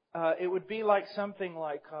 It would be like something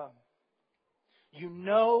like, you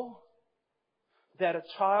know that a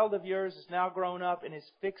child of yours is now grown up and is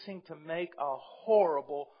fixing to make a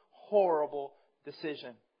horrible, horrible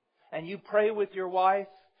decision. And you pray with your wife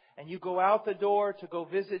and you go out the door to go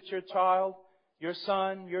visit your child, your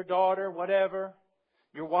son, your daughter, whatever.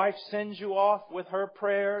 Your wife sends you off with her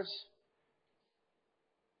prayers.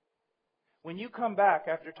 When you come back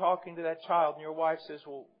after talking to that child and your wife says,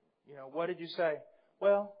 well, you know, what did you say?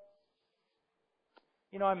 Well,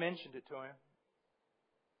 you know, I mentioned it to him.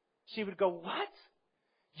 She would go, what?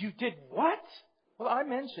 You did what? Well, I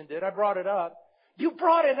mentioned it. I brought it up. You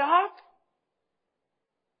brought it up?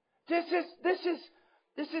 This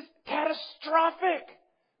is catastrophic.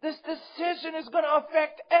 This decision is going to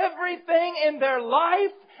affect everything in their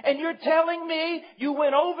life. And you're telling me you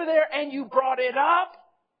went over there and you brought it up?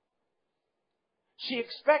 She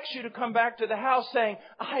expects you to come back to the house saying,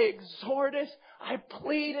 I exhorted, I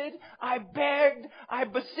pleaded, I begged, I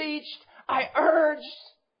beseeched, I urged.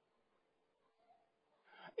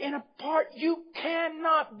 In a part, you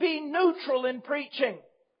cannot be neutral in preaching.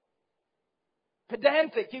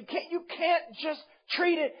 Pedantic. You can't just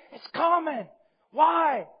treat it as common.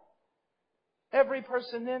 Why? Every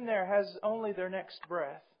person in there has only their next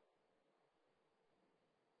breath.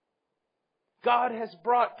 God has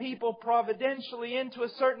brought people providentially into a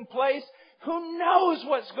certain place. Who knows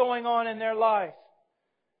what's going on in their life?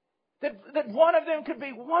 That one of them could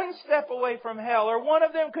be one step away from hell, or one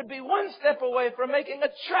of them could be one step away from making a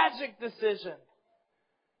tragic decision.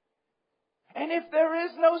 And if there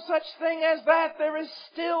is no such thing as that, there is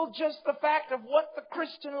still just the fact of what the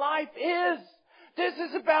Christian life is. This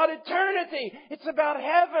is about eternity. It's about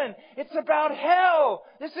heaven. It's about hell.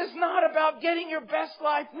 This is not about getting your best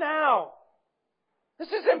life now. This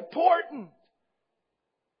is important.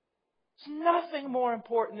 There's nothing more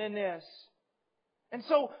important than this. And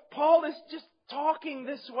so Paul is just talking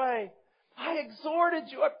this way. I exhorted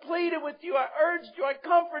you. I pleaded with you. I urged you. I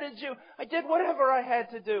comforted you. I did whatever I had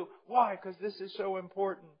to do. Why? Because this is so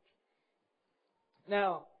important.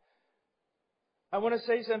 Now, I want to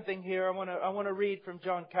say something here. I want to read from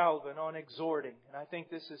John Calvin on exhorting. And I think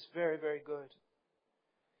this is very, very good.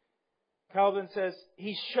 Calvin says,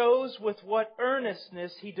 he shows with what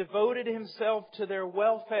earnestness he devoted himself to their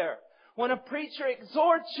welfare. When a preacher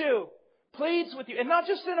exhorts you, pleads with you, and not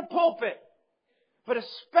just in a pulpit, but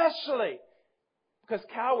especially, because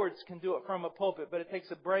cowards can do it from a pulpit, but it takes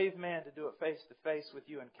a brave man to do it face to face with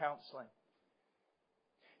you in counseling.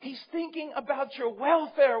 He's thinking about your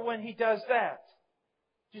welfare when he does that.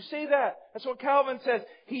 Do you see that? That's what Calvin says.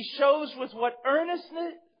 He shows with what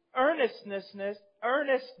earnestness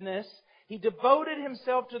he devoted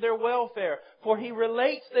himself to their welfare. For he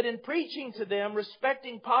relates that in preaching to them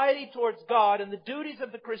respecting piety towards God and the duties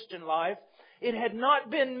of the Christian life, It had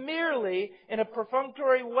not been merely in a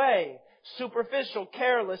perfunctory way, superficial,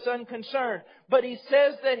 careless, unconcerned, but he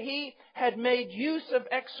says that he had made use of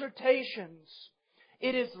exhortations.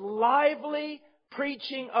 It is lively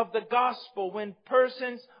preaching of the gospel when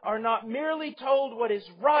persons are not merely told what is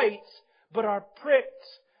right, but are pricked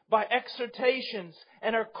by exhortations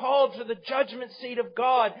and are called to the judgment seat of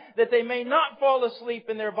God, that they may not fall asleep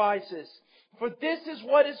in their vices. For this is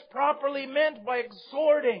what is properly meant by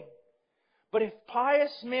exhorting. But if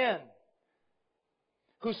pious men,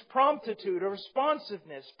 whose promptitude or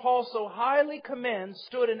responsiveness Paul so highly commends,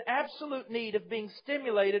 stood in absolute need of being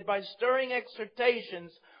stimulated by stirring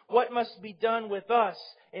exhortations, what must be done with us,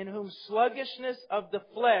 in whom sluggishness of the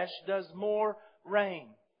flesh does more reign?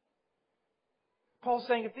 Paul's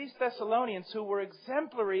saying if these Thessalonians, who were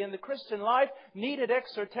exemplary in the Christian life, needed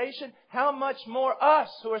exhortation, how much more us,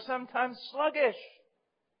 who are sometimes sluggish?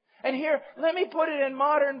 And here, let me put it in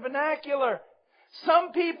modern vernacular.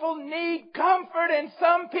 Some people need comfort and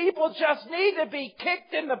some people just need to be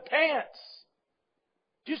kicked in the pants.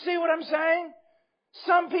 Do you see what I'm saying?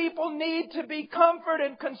 Some people need to be comforted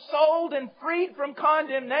and consoled and freed from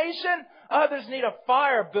condemnation. Others need a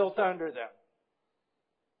fire built under them.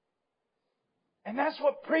 And that's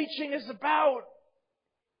what preaching is about.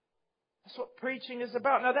 That's what preaching is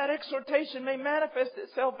about. Now that exhortation may manifest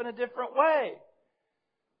itself in a different way.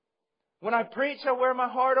 When I preach, I wear my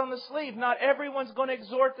heart on the sleeve. Not everyone's going to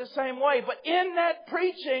exhort the same way. But in that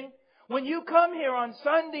preaching, when you come here on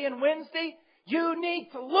Sunday and Wednesday, you need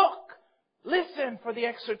to look, listen for the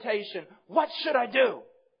exhortation. What should I do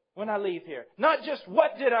when I leave here? Not just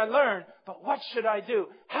what did I learn, but what should I do?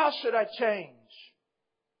 How should I change?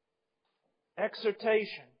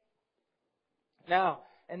 Exhortation. Now,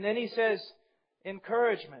 and then he says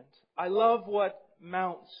encouragement. I love what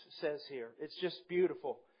Mounts says here. It's just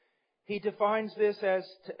beautiful. He defines this as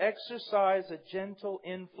to exercise a gentle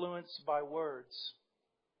influence by words.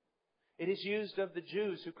 It is used of the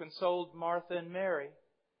Jews who consoled Martha and Mary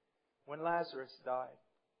when Lazarus died.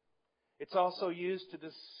 It's also used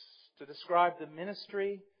to describe the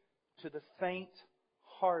ministry to the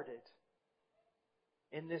faint-hearted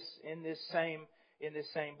in this same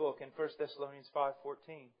book in 1 Thessalonians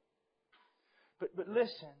 5:14. But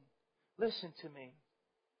listen to me.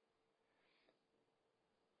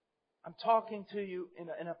 I'm talking to you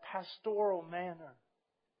in a pastoral manner.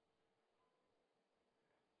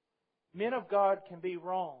 Men of God can be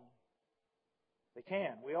wrong. They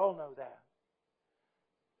can. We all know that.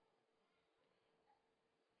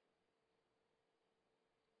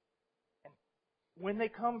 And when they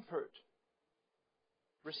comfort,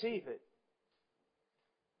 receive it.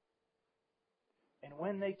 And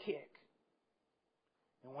when they kick,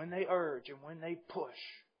 and when they urge, and when they push,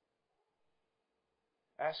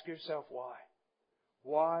 ask yourself why.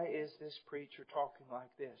 Why is this preacher talking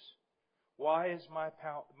like this? Why is my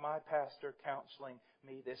pastor counseling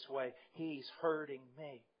me this way? He's hurting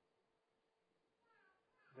me.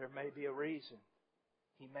 There may be a reason.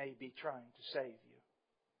 He may be trying to save you.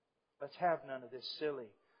 Let's have none of this silly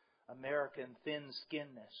American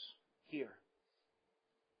thin-skinnedness here.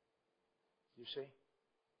 You see?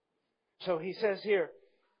 So he says here,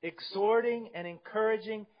 exhorting and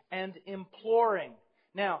encouraging and imploring.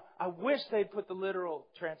 Now, I wish they'd put the literal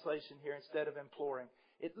translation here instead of imploring.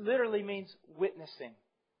 It literally means witnessing.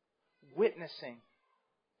 Witnessing.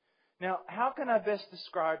 Now, how can I best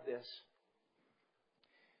describe this?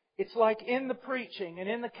 It's like in the preaching and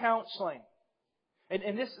in the counseling.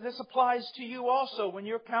 And this applies to you also when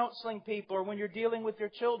you're counseling people or when you're dealing with your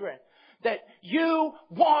children. That you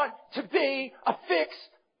want to be a fixed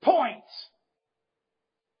point.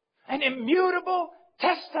 An immutable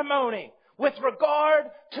testimony with regard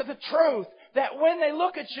to the truth. That when they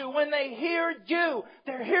look at you, when they hear you,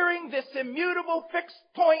 they're hearing this immutable fixed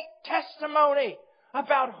point testimony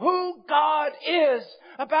about who God is,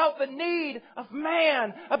 about the need of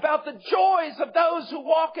man, about the joys of those who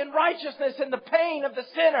walk in righteousness and the pain of the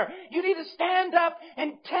sinner. You need to stand up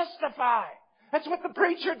and testify. That's what the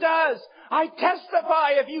preacher does. I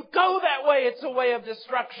testify if you go that way, it's a way of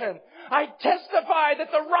destruction. I testify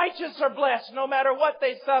that the righteous are blessed no matter what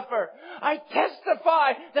they suffer. I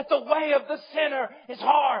testify that the way of the sinner is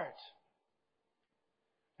hard.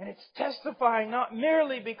 And it's testifying not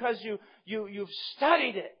merely because you've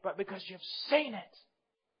studied it, but because you've seen it.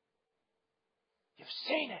 You've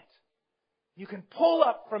seen it. You can pull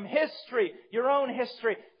up from history, your own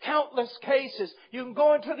history, countless cases. You can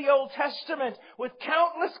go into the Old Testament with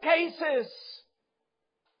countless cases.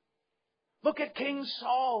 Look at King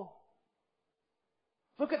Saul.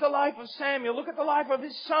 Look at the life of Samuel. Look at the life of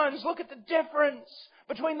his sons. Look at the difference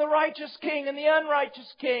between the righteous king and the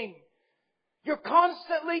unrighteous king. You're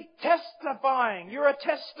constantly testifying. You're a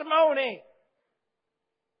testimony.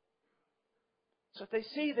 So they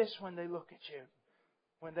see this when they look at you,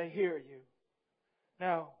 when they hear you.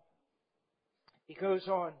 Now, he goes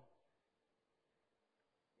on,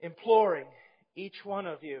 imploring each one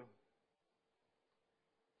of you.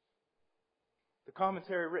 The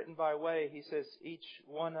commentary written by Way, he says, each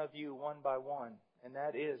one of you, one by one. And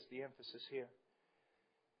that is the emphasis here.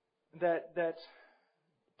 That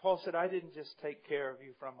Paul said, I didn't just take care of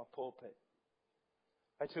you from a pulpit.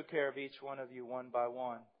 I took care of each one of you one by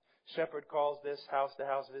one. Shepherd calls this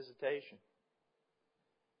house-to-house visitation.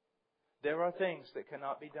 There are things that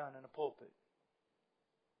cannot be done in a pulpit.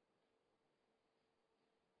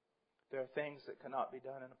 There are things that cannot be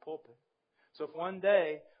done in a pulpit. So if one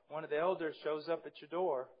day one of the elders shows up at your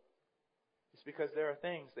door, it's because there are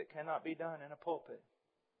things that cannot be done in a pulpit.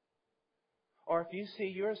 Or if you see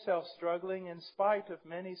yourself struggling in spite of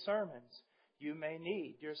many sermons, you may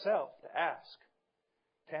need yourself to ask,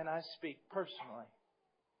 can I speak personally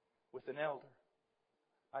with an elder?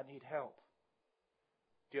 I need help.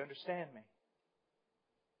 Do you understand me?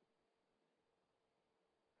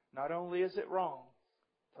 Not only is it wrong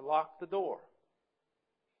to lock the door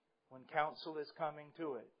when counsel is coming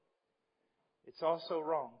to it, it's also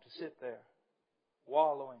wrong to sit there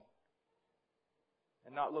wallowing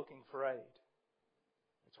and not looking for aid.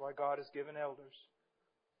 That's why God has given elders.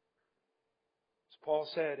 As Paul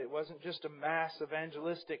said, it wasn't just a mass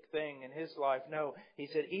evangelistic thing in his life. No, he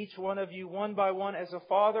said, each one of you, one by one, as a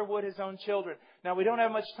father would his own children. Now, we don't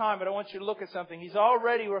have much time, but I want you to look at something. He's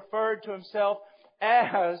already referred to himself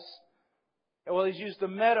as, well, he's used the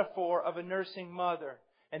metaphor of a nursing mother.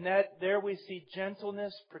 And that there we see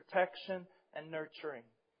gentleness, protection, and nurturing.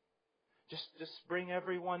 Just bring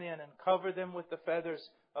everyone in and cover them with the feathers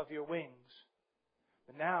of your wings.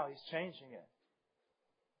 But now he's changing it.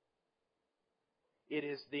 It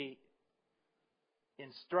is the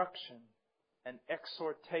instruction and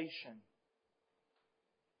exhortation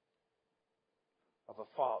of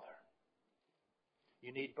a father.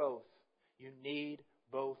 You need both. You need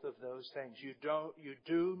both of those things. You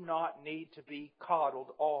do not need to be coddled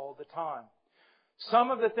all the time.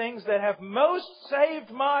 Some of the things that have most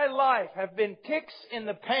saved my life have been kicks in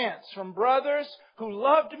the pants from brothers who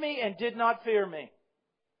loved me and did not fear me.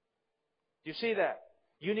 Do you see that?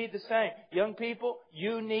 You need the same. Young people,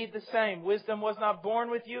 you need the same. Wisdom was not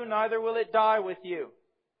born with you, neither will it die with you.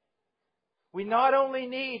 We not only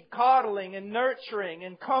need coddling and nurturing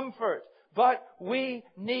and comfort, but we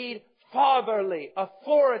need fatherly,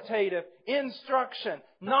 authoritative instruction,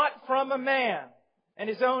 not from a man and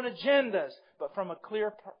his own agendas, but from a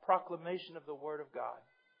clear proclamation of the Word of God.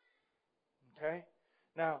 Okay?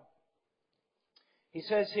 Now, he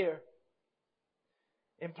says here,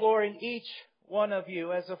 imploring each one of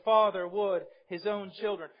you as a father would his own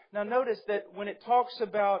children. Now notice that when it talks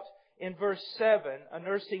about in verse 7, a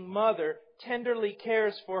nursing mother tenderly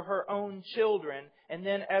cares for her own children, and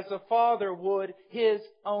then as a father would his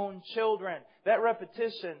own children. That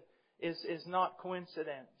repetition is not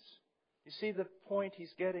coincidence. You see the point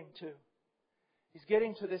he's getting to? He's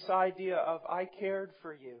getting to this idea of, I cared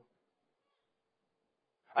for you.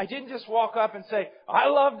 I didn't just walk up and say, I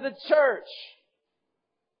love the church.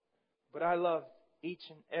 But I love each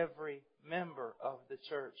and every member of the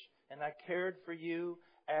church. And I cared for you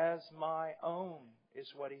as my own, is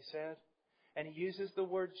what he said. And he uses the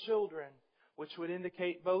word children, which would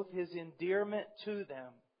indicate both his endearment to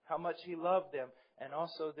them, how much he loved them, and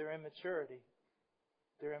also their immaturity.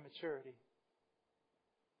 Their immaturity.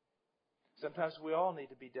 Sometimes we all need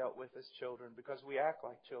to be dealt with as children because we act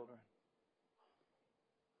like children.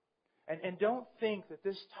 And don't think that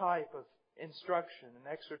this type of instruction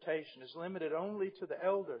and exhortation is limited only to the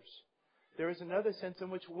elders. There is another sense in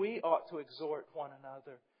which we ought to exhort one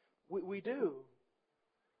another. We do.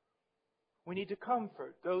 We need to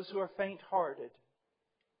comfort those who are faint-hearted.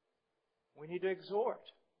 We need to exhort.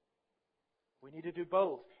 We need to do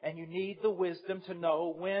both. And you need the wisdom to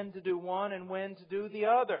know when to do one and when to do the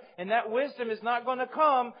other. And that wisdom is not going to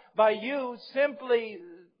come by you simply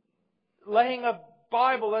laying a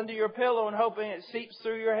Bible under your pillow and hoping it seeps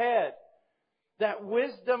through your head. That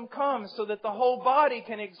wisdom comes so that the whole body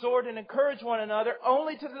can exhort and encourage one another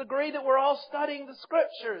only to the degree that we're all studying the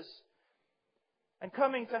Scriptures and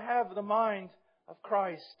coming to have the mind of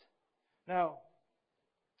Christ. Now,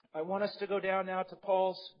 I want us to go down now to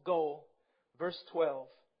Paul's goal. Verse 12.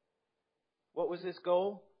 What was his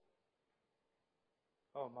goal?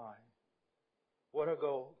 Oh my. What a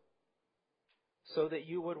goal. So that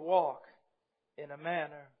you would walk in a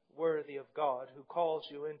manner worthy of God, who calls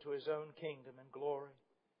you into His own kingdom and glory.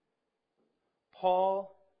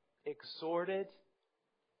 Paul exhorted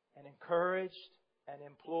and encouraged and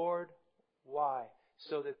implored. Why?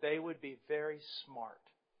 So that they would be very smart.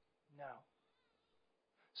 No.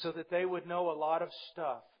 So that they would know a lot of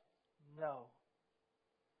stuff. No.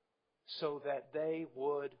 So that they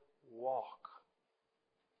would walk.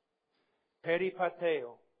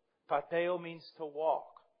 Peripateo. Pateo means to walk.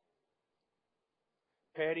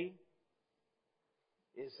 Peri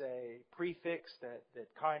is a prefix that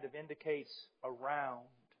kind of indicates around.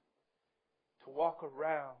 To walk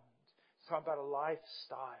around. It's talking about a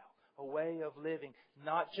lifestyle, a way of living.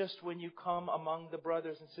 Not just when you come among the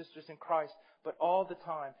brothers and sisters in Christ, but all the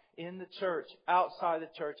time, in the church, outside the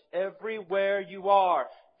church, everywhere you are.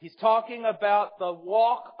 He's talking about the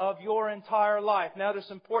walk of your entire life. Now there's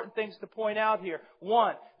some important things to point out here.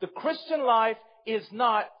 One, the Christian life is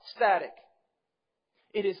not static.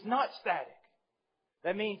 It is not static.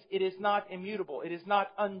 That means it is not immutable. It is not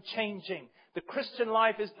unchanging. The Christian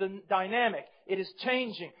life is dynamic. It is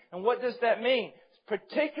changing. And what does that mean?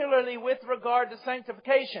 Particularly with regard to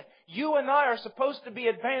sanctification. You and I are supposed to be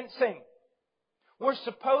advancing. We're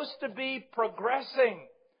supposed to be progressing.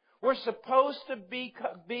 We're supposed to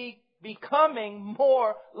be becoming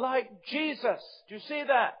more like Jesus. Do you see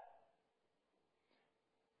that?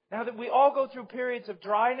 Now that we all go through periods of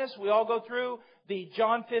dryness, we all go through the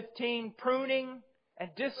John 15 pruning and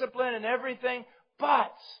discipline and everything,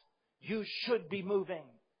 but you should be moving.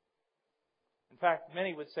 In fact,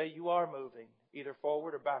 many would say you are moving, either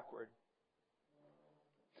forward or backward.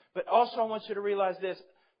 But also I want you to realize this.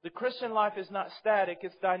 The Christian life is not static,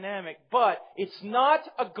 it's dynamic, but it's not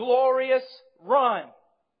a glorious run.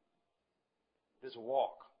 It is a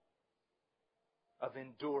walk of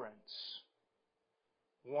endurance.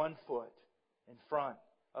 One foot in front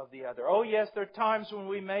of the other. Oh yes, there are times when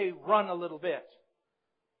we may run a little bit.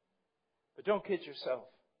 But don't kid yourself.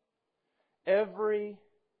 Every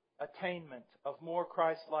attainment of more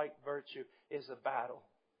Christ-like virtue is a battle.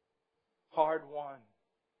 Hard won.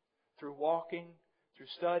 Through walking, through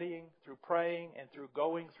studying, through praying, and through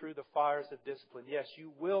going through the fires of discipline. Yes,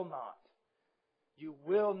 you will not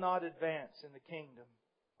advance in the kingdom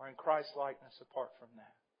or in Christ-likeness apart from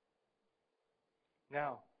that.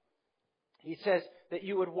 Now, he says that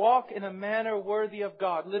you would walk in a manner worthy of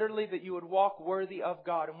God. Literally, that you would walk worthy of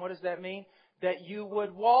God. And what does that mean? That you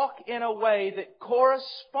would walk in a way that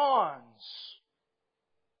corresponds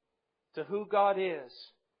to who God is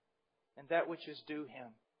and that which is due Him.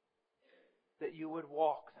 That you would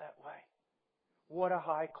walk that way. What a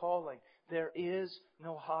high calling. There is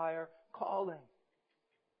no higher calling.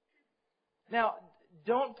 Now,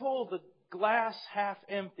 don't pull the glass half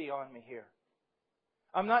empty on me here.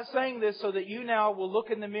 I'm not saying this so that you now will look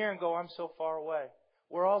in the mirror and go, I'm so far away.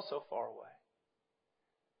 We're all so far away.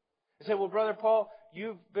 You say, well, Brother Paul,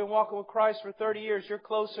 you've been walking with Christ for 30 years. You're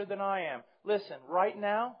closer than I am. Listen, right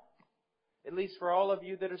now, at least for all of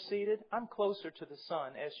you that are seated, I'm closer to the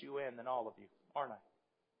sun, S-U-N, than all of you, aren't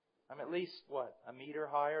I? I'm at least, a meter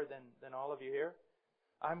higher than all of you here?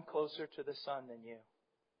 I'm closer to the sun than you.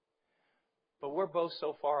 But we're both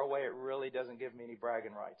so far away, it really doesn't give me any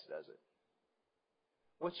bragging rights, does it?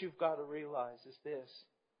 What you've got to realize is this.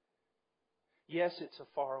 Yes, it's a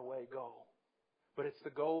faraway goal. But it's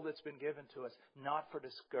the goal that's been given to us, not for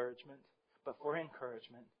discouragement, but for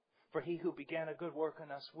encouragement. For He who began a good work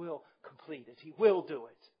in us will complete it. He will do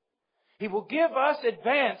it. He will give us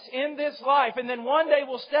advance in this life. And then one day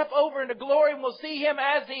we'll step over into glory and we'll see Him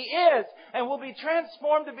as He is. And we'll be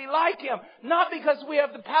transformed to be like Him. Not because we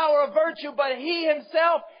have the power of virtue, but He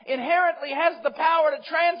Himself inherently has the power to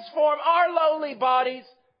transform our lowly bodies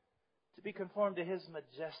to be conformed to His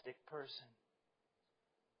majestic person.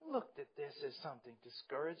 Looked at this as something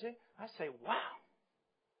discouraging. I say, wow.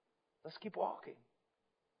 Let's keep walking.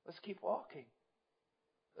 Let's keep walking.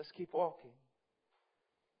 Let's keep walking.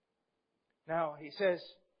 Now, he says,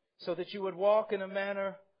 so that you would walk in a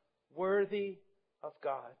manner worthy of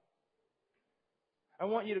God. I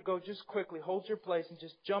want you to go just quickly, hold your place, and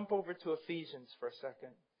just jump over to Ephesians for a second.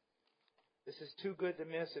 This is too good to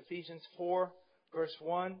miss. Ephesians 4, verse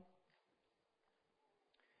 1.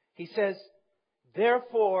 He says,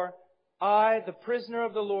 therefore, I, the prisoner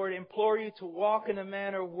of the Lord, implore you to walk in a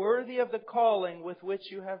manner worthy of the calling with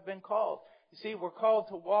which you have been called. You see, we're called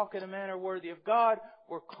to walk in a manner worthy of God.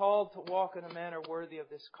 We're called to walk in a manner worthy of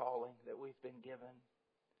this calling that we've been given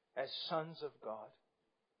as sons of God.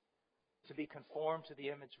 To be conformed to the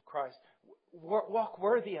image of Christ. Walk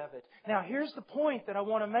worthy of it. Now, here's the point that I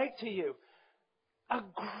want to make to you. A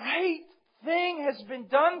great thing has been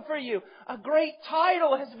done for you. A great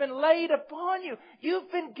title has been laid upon you.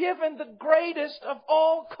 You've been given the greatest of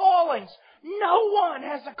all callings. No one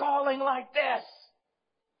has a calling like this.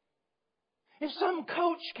 If some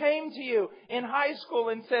coach came to you in high school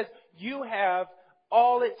and said, you have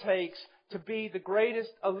all it takes to be the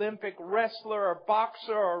greatest Olympic wrestler or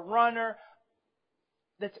boxer or runner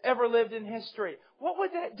that's ever lived in history, what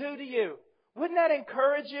would that do to you? Wouldn't that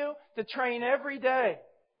encourage you to train every day?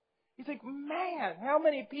 You think, man, how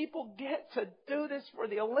many people get to do this for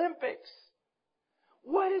the Olympics?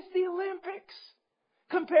 What is the Olympics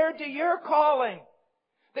compared to your calling?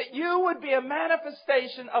 That you would be a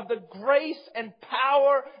manifestation of the grace and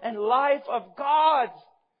power and life of God.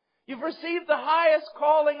 You've received the highest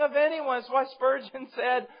calling of anyone. That's why Spurgeon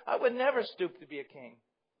said, I would never stoop to be a king.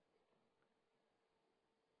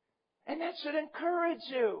 And that should encourage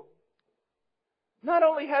you. Not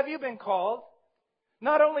only have you been called,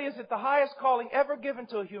 not only is it the highest calling ever given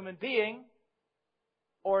to a human being,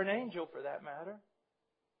 or an angel for that matter,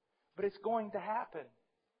 but it's going to happen.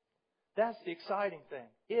 That's the exciting thing.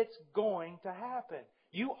 It's going to happen.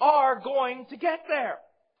 You are going to get there.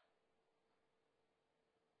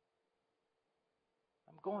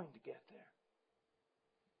 I'm going to get there.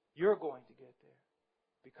 You're going to get there.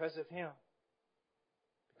 Because of Him.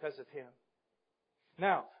 Because of Him.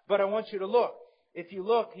 Now, but I want you to look. If you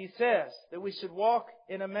look, he says that we should walk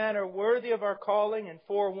in a manner worthy of our calling in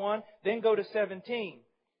 4:1. Then go to 17.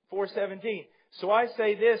 4:17. So I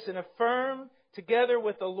say this and affirm together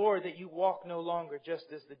with the Lord that you walk no longer just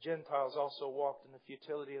as the Gentiles also walked in the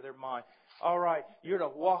futility of their mind. All right, you're to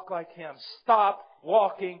walk like Him. Stop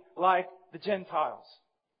walking like the Gentiles.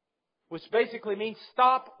 Which basically means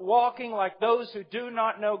stop walking like those who do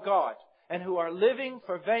not know God and who are living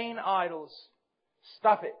for vain idols.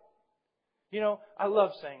 Stop it. You know, I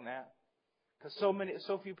love saying that because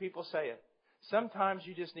so few people say it. Sometimes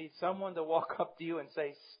you just need someone to walk up to you and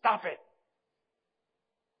say, stop it.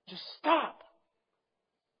 Just stop.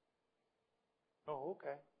 Oh,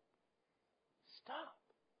 okay. Stop.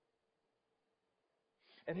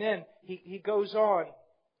 And then he goes on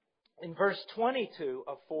in verse 22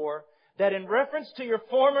 of 4, that in reference to your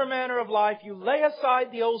former manner of life, you lay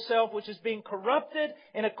aside the old self which is being corrupted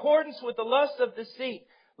in accordance with the lust of deceit.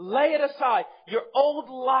 Lay it aside. Your old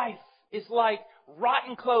life is like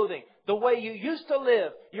rotten clothing. The way you used to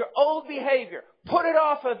live, your old behavior, put it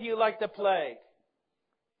off of you like the plague.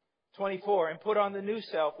 24, and put on the new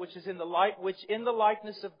self, which in the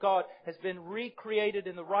likeness of God has been recreated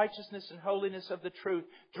in the righteousness and holiness of the truth.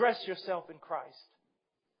 Dress yourself in Christ.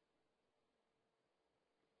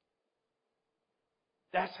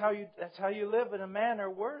 That's how you live in a manner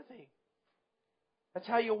worthy. That's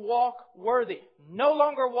how you walk worthy. No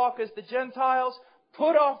longer walk as the Gentiles.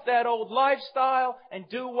 Put off that old lifestyle and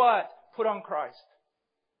do what? Put on Christ.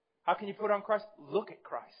 How can you put on Christ? Look at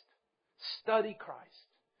Christ. Study Christ.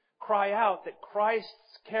 Cry out that Christ's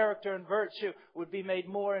character and virtue would be made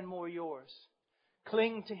more and more yours.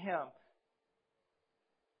 Cling to Him.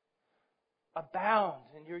 Abound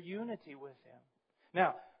in your unity with Him.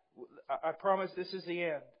 Now, I promise this is the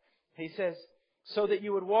end. He says, so that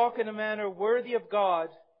you would walk in a manner worthy of God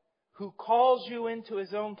who calls you into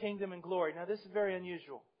His own kingdom and glory. Now, this is very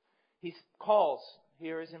unusual. He calls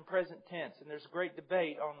here is in present tense. And there's a great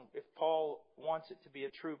debate on if Paul wants it to be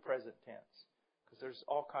a true present tense. Because there's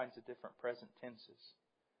all kinds of different present tenses.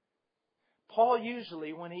 Paul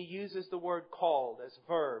usually, when he uses the word called as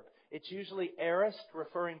verb, it's usually aorist,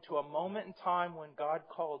 referring to a moment in time when God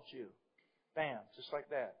called you. Bam, just like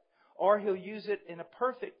that. Or he'll use it in a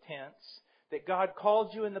perfect tense, that God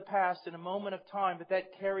called you in the past in a moment of time, but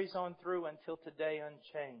that carries on through until today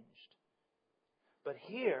unchanged. But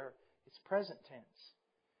here, it's present tense.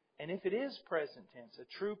 And if it is present tense,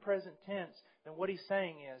 a true present tense, then what he's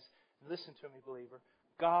saying is, listen to me, believer,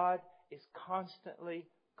 God is constantly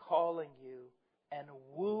calling you and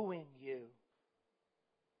wooing you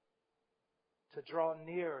to draw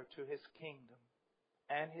nearer to His kingdom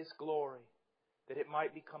and His glory, that it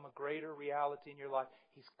might become a greater reality in your life.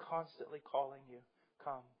 He's constantly calling you.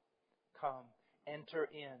 Come, come, enter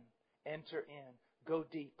in, go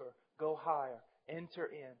deeper, go higher, enter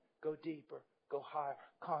in, go deeper, go higher,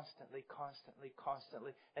 constantly, constantly,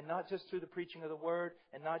 constantly. And not just through the preaching of the Word,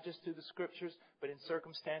 and not just through the Scriptures, but in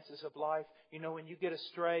circumstances of life. You know, when you get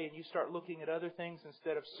astray and you start looking at other things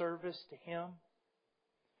instead of service to Him,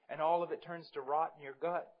 and all of it turns to rot in your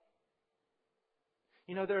gut.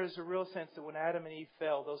 You know, there is a real sense that when Adam and Eve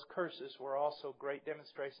fell, those curses were also great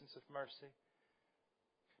demonstrations of mercy.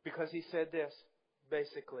 Because He said this,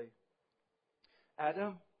 basically,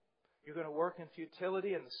 Adam, you're going to work in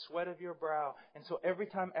futility and the sweat of your brow. And so every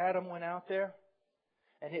time Adam went out there,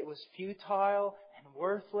 and it was futile and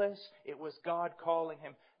worthless, it was God calling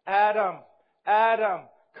him, Adam, Adam,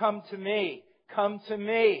 come to me, come to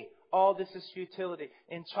me. all this is futility.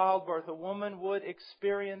 In childbirth, a woman would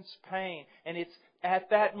experience pain. And it's at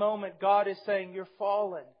that moment God is saying, you're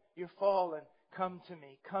fallen. You're fallen. Come to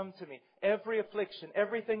me. Come to me. Every affliction,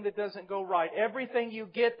 everything that doesn't go right, everything you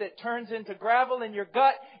get that turns into gravel in your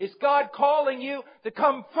gut is God calling you to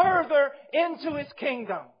come further into His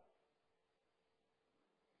kingdom.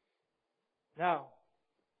 Now,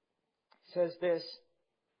 it says this,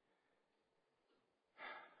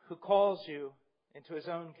 who calls you into His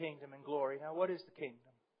own kingdom and glory. Now, what is the kingdom?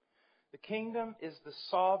 The kingdom is the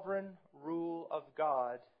sovereign rule of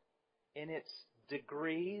God in its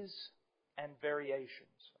degrees and variations.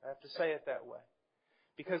 I have to say it that way.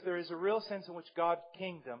 Because there is a real sense in which God's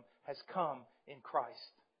kingdom has come in Christ.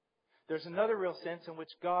 There's another real sense in which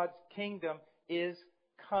God's kingdom is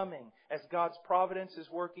coming. As God's providence is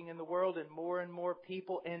working in the world and more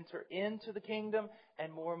people enter into the kingdom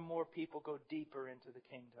and more people go deeper into the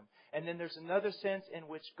kingdom. And then there's another sense in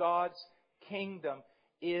which God's kingdom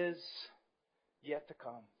is yet to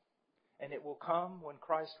come. And it will come when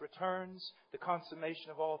Christ returns, the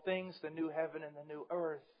consummation of all things, the new heaven and the new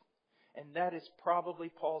earth. And that is probably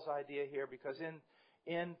Paul's idea here, because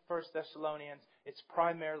in 1 Thessalonians, it's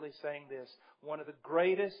primarily saying this. One of the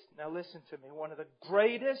greatest, now listen to me, one of the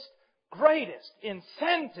greatest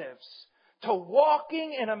incentives to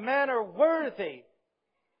walking in a manner worthy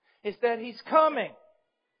is that He's coming.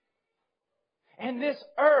 And this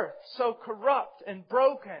earth, so corrupt and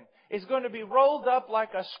broken, is going to be rolled up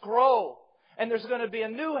like a scroll. And there's going to be a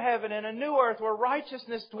new heaven and a new earth where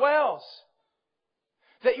righteousness dwells.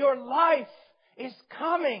 That your life is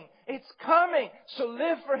coming. It's coming. So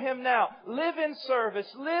live for Him now. Live in service.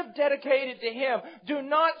 Live dedicated to Him. Do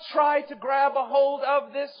not try to grab a hold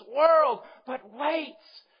of this world, but wait.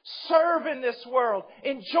 Serve in this world.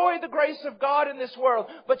 Enjoy the grace of God in this world.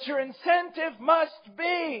 But your incentive must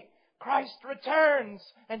be Christ returns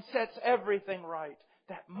and sets everything right.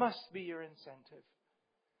 That must be your incentive.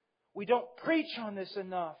 We don't preach on this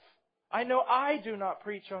enough. I know I do not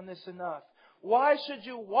preach on this enough. Why should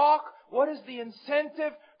you walk? What is the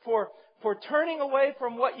incentive for turning away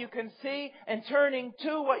from what you can see and turning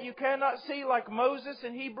to what you cannot see, like Moses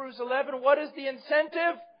in Hebrews 11? What is the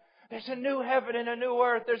incentive? There's a new heaven and a new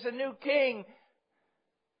earth. There's a new king.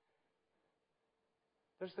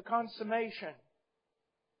 There's the consummation.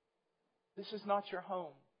 This is not your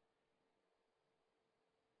home.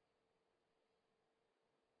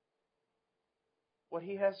 What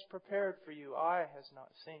He has prepared for you, eye has not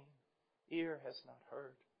seen, ear has not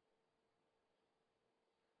heard.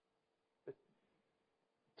 The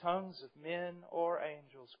tongues of men or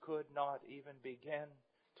angels could not even begin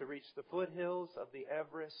to reach the foothills of the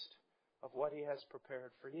Everest of what He has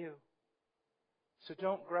prepared for you. So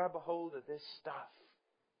don't grab a hold of this stuff.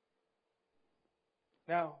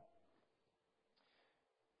 Now,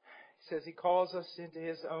 He says He calls us into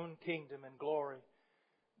His own kingdom and glory.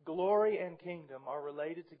 Glory and kingdom are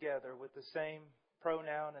related together with the same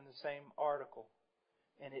pronoun and the same article.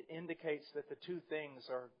 And it indicates that the two things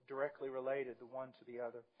are directly related, the one to the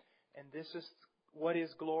other. And this is, what is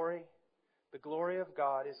glory? The glory of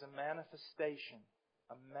God is a manifestation,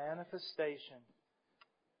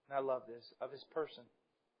 and I love this, of His person.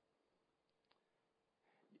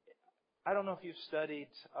 I don't know if you've studied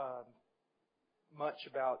much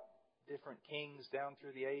about different kings down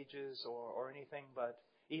through the ages or anything, but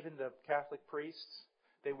even the Catholic priests,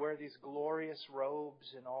 they wear these glorious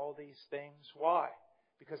robes and all these things. Why?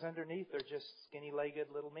 Because underneath they're just skinny-legged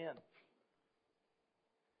little men.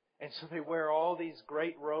 And so they wear all these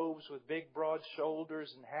great robes with big broad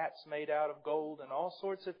shoulders and hats made out of gold and all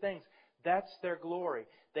sorts of things. That's their glory.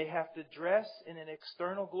 They have to dress in an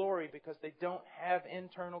external glory because they don't have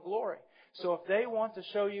internal glory. So if they want to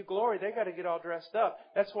show you glory, they got to get all dressed up.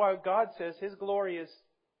 That's why God says His glory is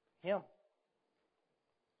Him.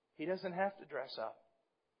 He doesn't have to dress up.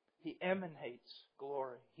 He emanates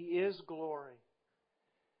glory. He is glory.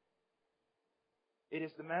 It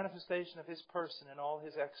is the manifestation of His person and all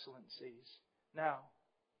His excellencies. Now,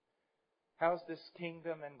 how's this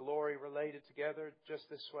kingdom and glory related together? Just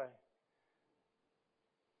this way.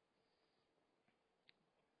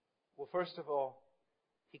 Well, first of all,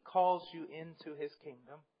 He calls you into His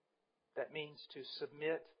kingdom. That means to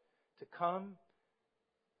submit, to come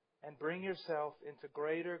and bring yourself into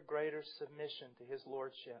greater submission to His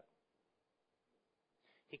lordship.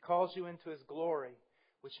 He calls you into His glory,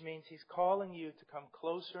 which means He's calling you to come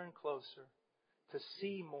closer and closer, to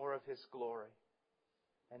see more of His glory,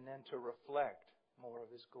 and then to reflect more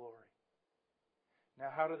of His glory. Now,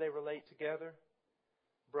 how do they relate together?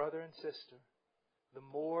 Brother and sister, the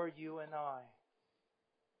more you and I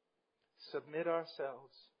submit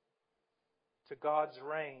ourselves to God's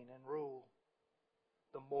reign and rule,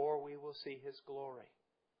 the more we will see His glory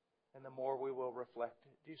and the more we will reflect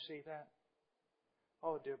it. Do you see that?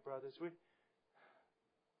 Oh, dear brothers,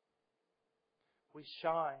 we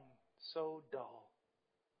shine so dull.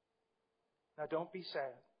 Now, don't be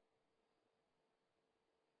sad.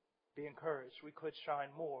 Be encouraged. We could shine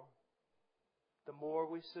more. The more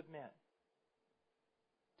we submit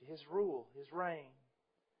to His rule, His reign,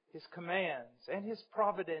 His commands, and His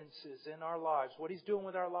providences in our lives. What He's doing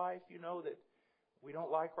with our life, you know, that we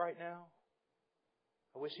don't like right now.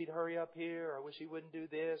 I wish He'd hurry up here, or I wish He wouldn't do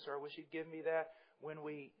this, or I wish He'd give me that. When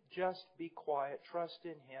we just be quiet, trust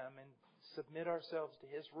in Him, and submit ourselves to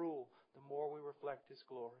His rule, the more we reflect His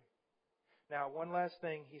glory. Now, one last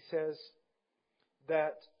thing. He says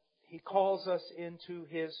that He calls us into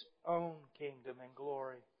His own kingdom and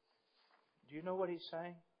glory. Do you know what He's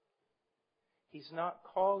saying? He's not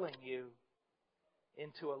calling you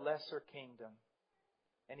into a lesser kingdom.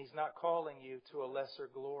 And He's not calling you to a lesser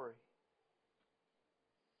glory.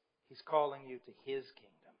 He's calling you to His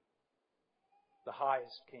kingdom, the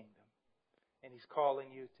highest kingdom. And He's calling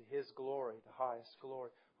you to His glory, the highest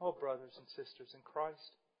glory. Oh, brothers and sisters in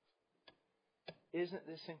Christ, isn't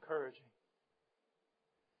this encouraging?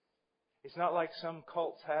 It's not like some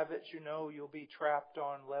cults have it, you know, you'll be trapped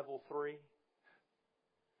on level 3.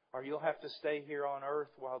 Or you'll have to stay here on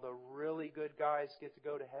earth while the really good guys get to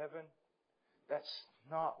go to heaven. That's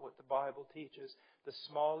not what the Bible teaches. The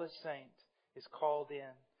smallest saint is called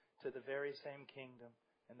in to the very same kingdom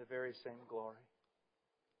and the very same glory.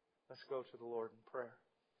 Let's go to the Lord in prayer.